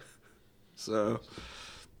 Okay. So,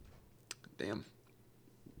 damn.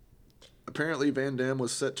 Apparently, Van Damme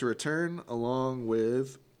was set to return along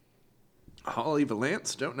with Holly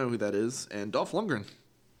Valance, don't know who that is, and Dolph Lundgren.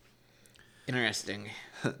 Interesting.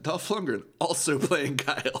 Dolph Lundgren also playing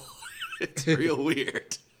Kyle. It's real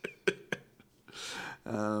weird.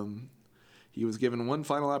 He was given one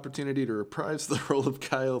final opportunity to reprise the role of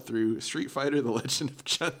Kyle through Street Fighter: The Legend of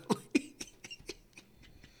Chun-Li.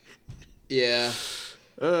 Yeah.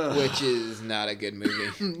 Which is not a good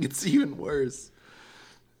movie. It's even worse.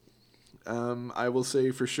 I will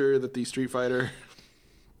say for sure that the Street Fighter,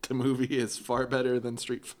 the movie, is far better than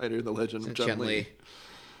Street Fighter: The Legend of Chun-Li.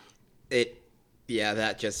 Yeah,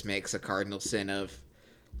 that just makes a cardinal sin of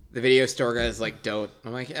the video store guys like don't.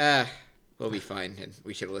 I'm like, we'll be fine, and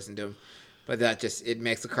we should have listened to him. But it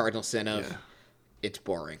makes a cardinal sin of it's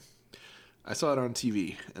boring. I saw it on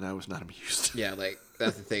TV, and I was not amused. Yeah, like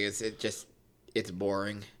that's the thing is it's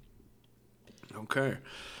boring. Okay,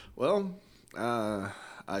 well,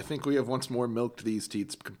 I think we have once more milked these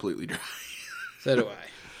teats completely dry. So do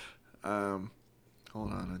I.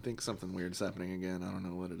 Hold on, I think something weird's happening again. I don't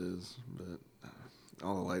know what it is, but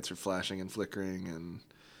all the lights are flashing and flickering, and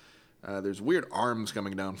there's weird arms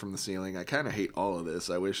coming down from the ceiling. I kind of hate all of this.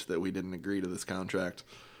 I wish that we didn't agree to this contract.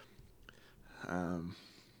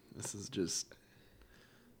 This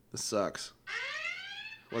sucks.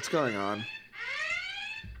 What's going on?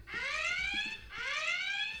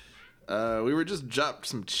 We were just dropped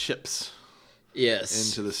some chips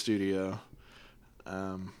into the studio.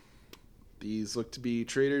 These look to be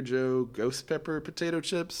Trader Joe Ghost Pepper potato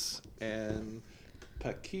chips and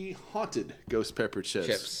Paqui Haunted Ghost Pepper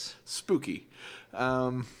chips. Spooky.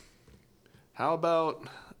 How about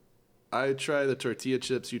I try the tortilla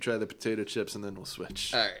chips, you try the potato chips, and then we'll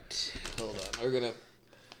switch. All right, hold on.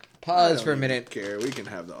 Pause for a minute. Care. We can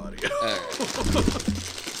have the audio. All right.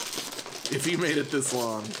 If you made it this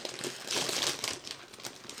long.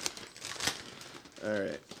 All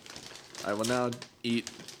right. I will now eat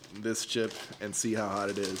this chip and see how hot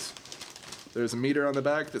it is. There's a meter on the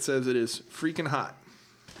back that says it is freaking hot.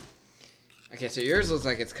 Okay, so yours looks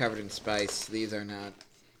like it's covered in spice. These are not.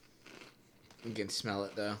 You can smell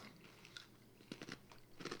it, though.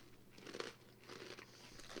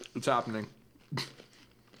 What's happening?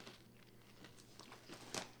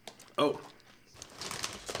 Oh.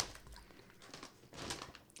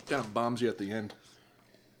 Kind of bombs you at the end.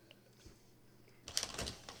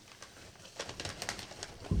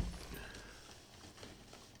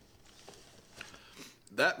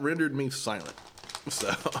 That rendered me silent.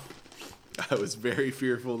 So I was very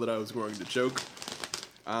fearful that I was going to choke.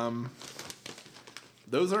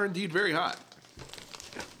 Those are indeed very hot.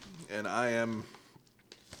 And I am,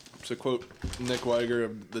 to quote Nick Weiger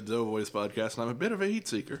of the Doughboys podcast, I'm a bit of a heat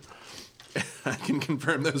seeker. I can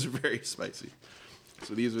confirm those are very spicy.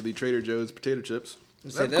 So these are the Trader Joe's potato chips.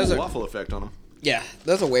 They have a cool waffle effect on them. Yeah,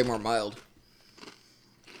 those are way more mild.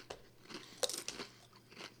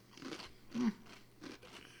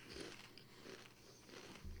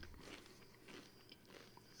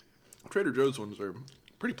 Trader Joe's ones are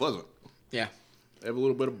pretty pleasant. Yeah. They have a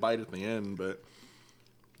little bit of bite at the end, but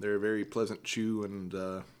they're a very pleasant chew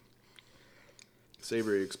and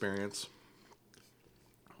savory experience.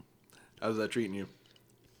 How's that treating you?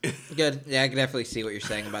 Good. Yeah, I can definitely see what you're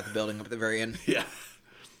saying about the building up at the very end. Yeah.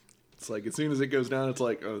 It's like as soon as it goes down, it's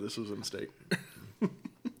like, oh, this was a mistake.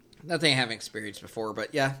 Nothing I haven't experienced before,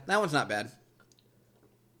 but yeah, that one's not bad.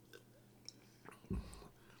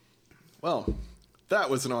 Well, that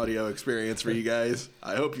was an audio experience for you guys.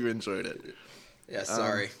 I hope you enjoyed it. Yeah,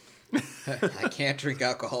 sorry. I can't drink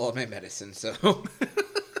alcohol in my medicine, so.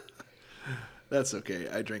 That's okay.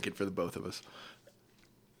 I drink it for the both of us.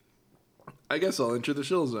 I guess I'll enter the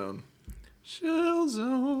Shill Zone. Shill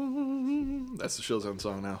Zone. That's the Shill Zone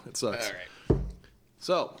song now. It sucks. All right.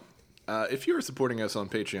 So, if you are supporting us on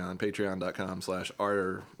Patreon,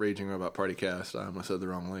 patreon.com/RRagingRobotPartyCast, I almost said the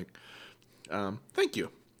wrong link. Thank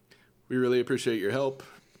you. We really appreciate your help.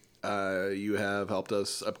 You have helped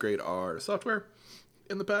us upgrade our software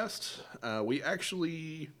in the past. We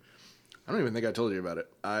actually, I don't even think I told you about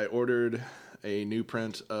it. I ordered a new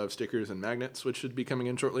print of stickers and magnets, which should be coming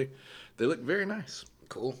in shortly. They look very nice.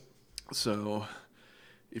 Cool. So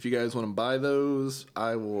if you guys want to buy those,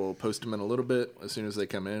 I will post them in a little bit as soon as they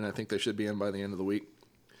come in. I think they should be in by the end of the week.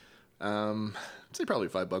 I'd say probably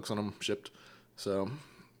 $5 on them shipped. So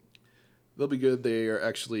they'll be good. They are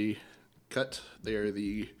actually cut. They are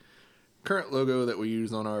the current logo that we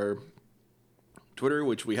use on our Twitter,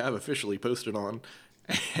 which we have officially posted on,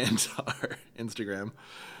 and our Instagram.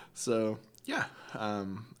 So yeah,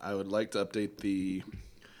 I would like to update the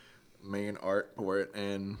main art for it,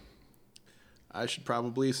 and I should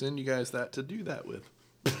probably send you guys that to do that with.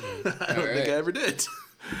 I don't think I ever did.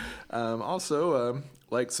 Also,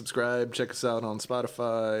 like, subscribe, check us out on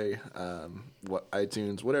Spotify,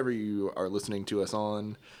 iTunes, whatever you are listening to us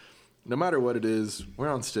on. No matter what it is, we're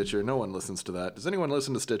on Stitcher. No one listens to that. Does anyone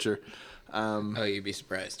listen to Stitcher? Oh, you'd be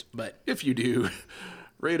surprised. But if you do,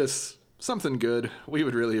 rate us something good. We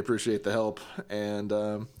would really appreciate the help. And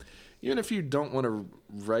even if you don't want to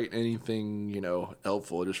write anything,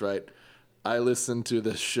 helpful, just write, I listen to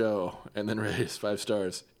this show, and then rate us 5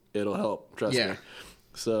 stars. It'll help. Trust me.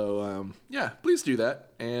 So, please do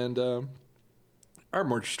that. And our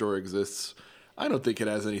merch store exists. I don't think it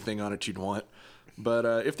has anything on it you'd want. But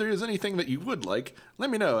if there is anything that you would like, let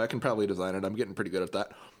me know. I can probably design it. I'm getting pretty good at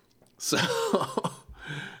that. So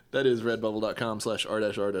that is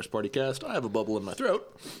redbubble.com/r-r-partycast. I have a bubble in my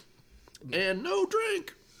throat. And no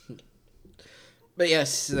drink. But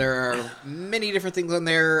yes, there are many different things on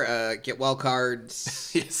there. Get well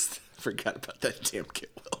cards. Yes, forgot about that damn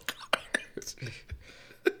get well cards.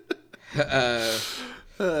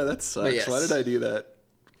 That sucks. Yes. Why did I do that?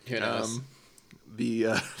 Who knows?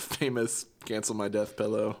 The famous cancel my death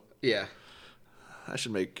pillow. Yeah. I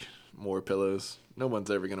should make more pillows. No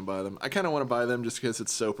one's ever going to buy them. I kind of want to buy them just because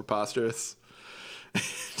it's so preposterous.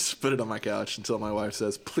 Just put it on my couch until my wife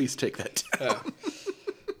says, please take that down.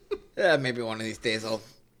 Yeah, maybe one of these days I'll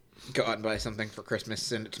go out and buy something for Christmas,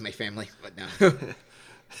 send it to my family. But no.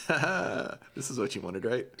 This is what you wanted,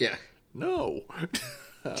 right? Yeah. No.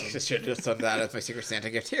 I should have just done that as my Secret Santa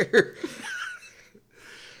gift here.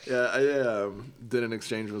 Yeah, I did an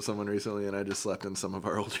exchange with someone recently, and I just slapped in some of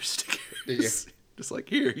our older stickers. Did you? Just like,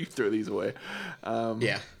 here, you throw these away.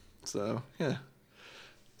 Yeah. So, yeah.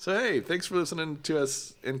 So, hey, thanks for listening to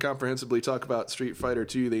us incomprehensibly talk about Street Fighter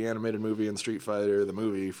 2, the animated movie, and Street Fighter, the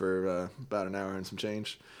movie, for about an hour and some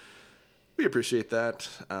change. We appreciate that.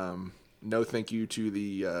 No thank you to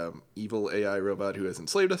the evil AI robot who has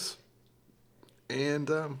enslaved us. And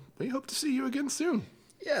we hope to see you again soon.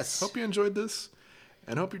 Yes. Hope you enjoyed this,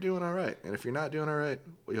 and hope you're doing all right. And if you're not doing all right,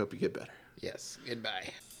 we hope you get better. Yes. Goodbye.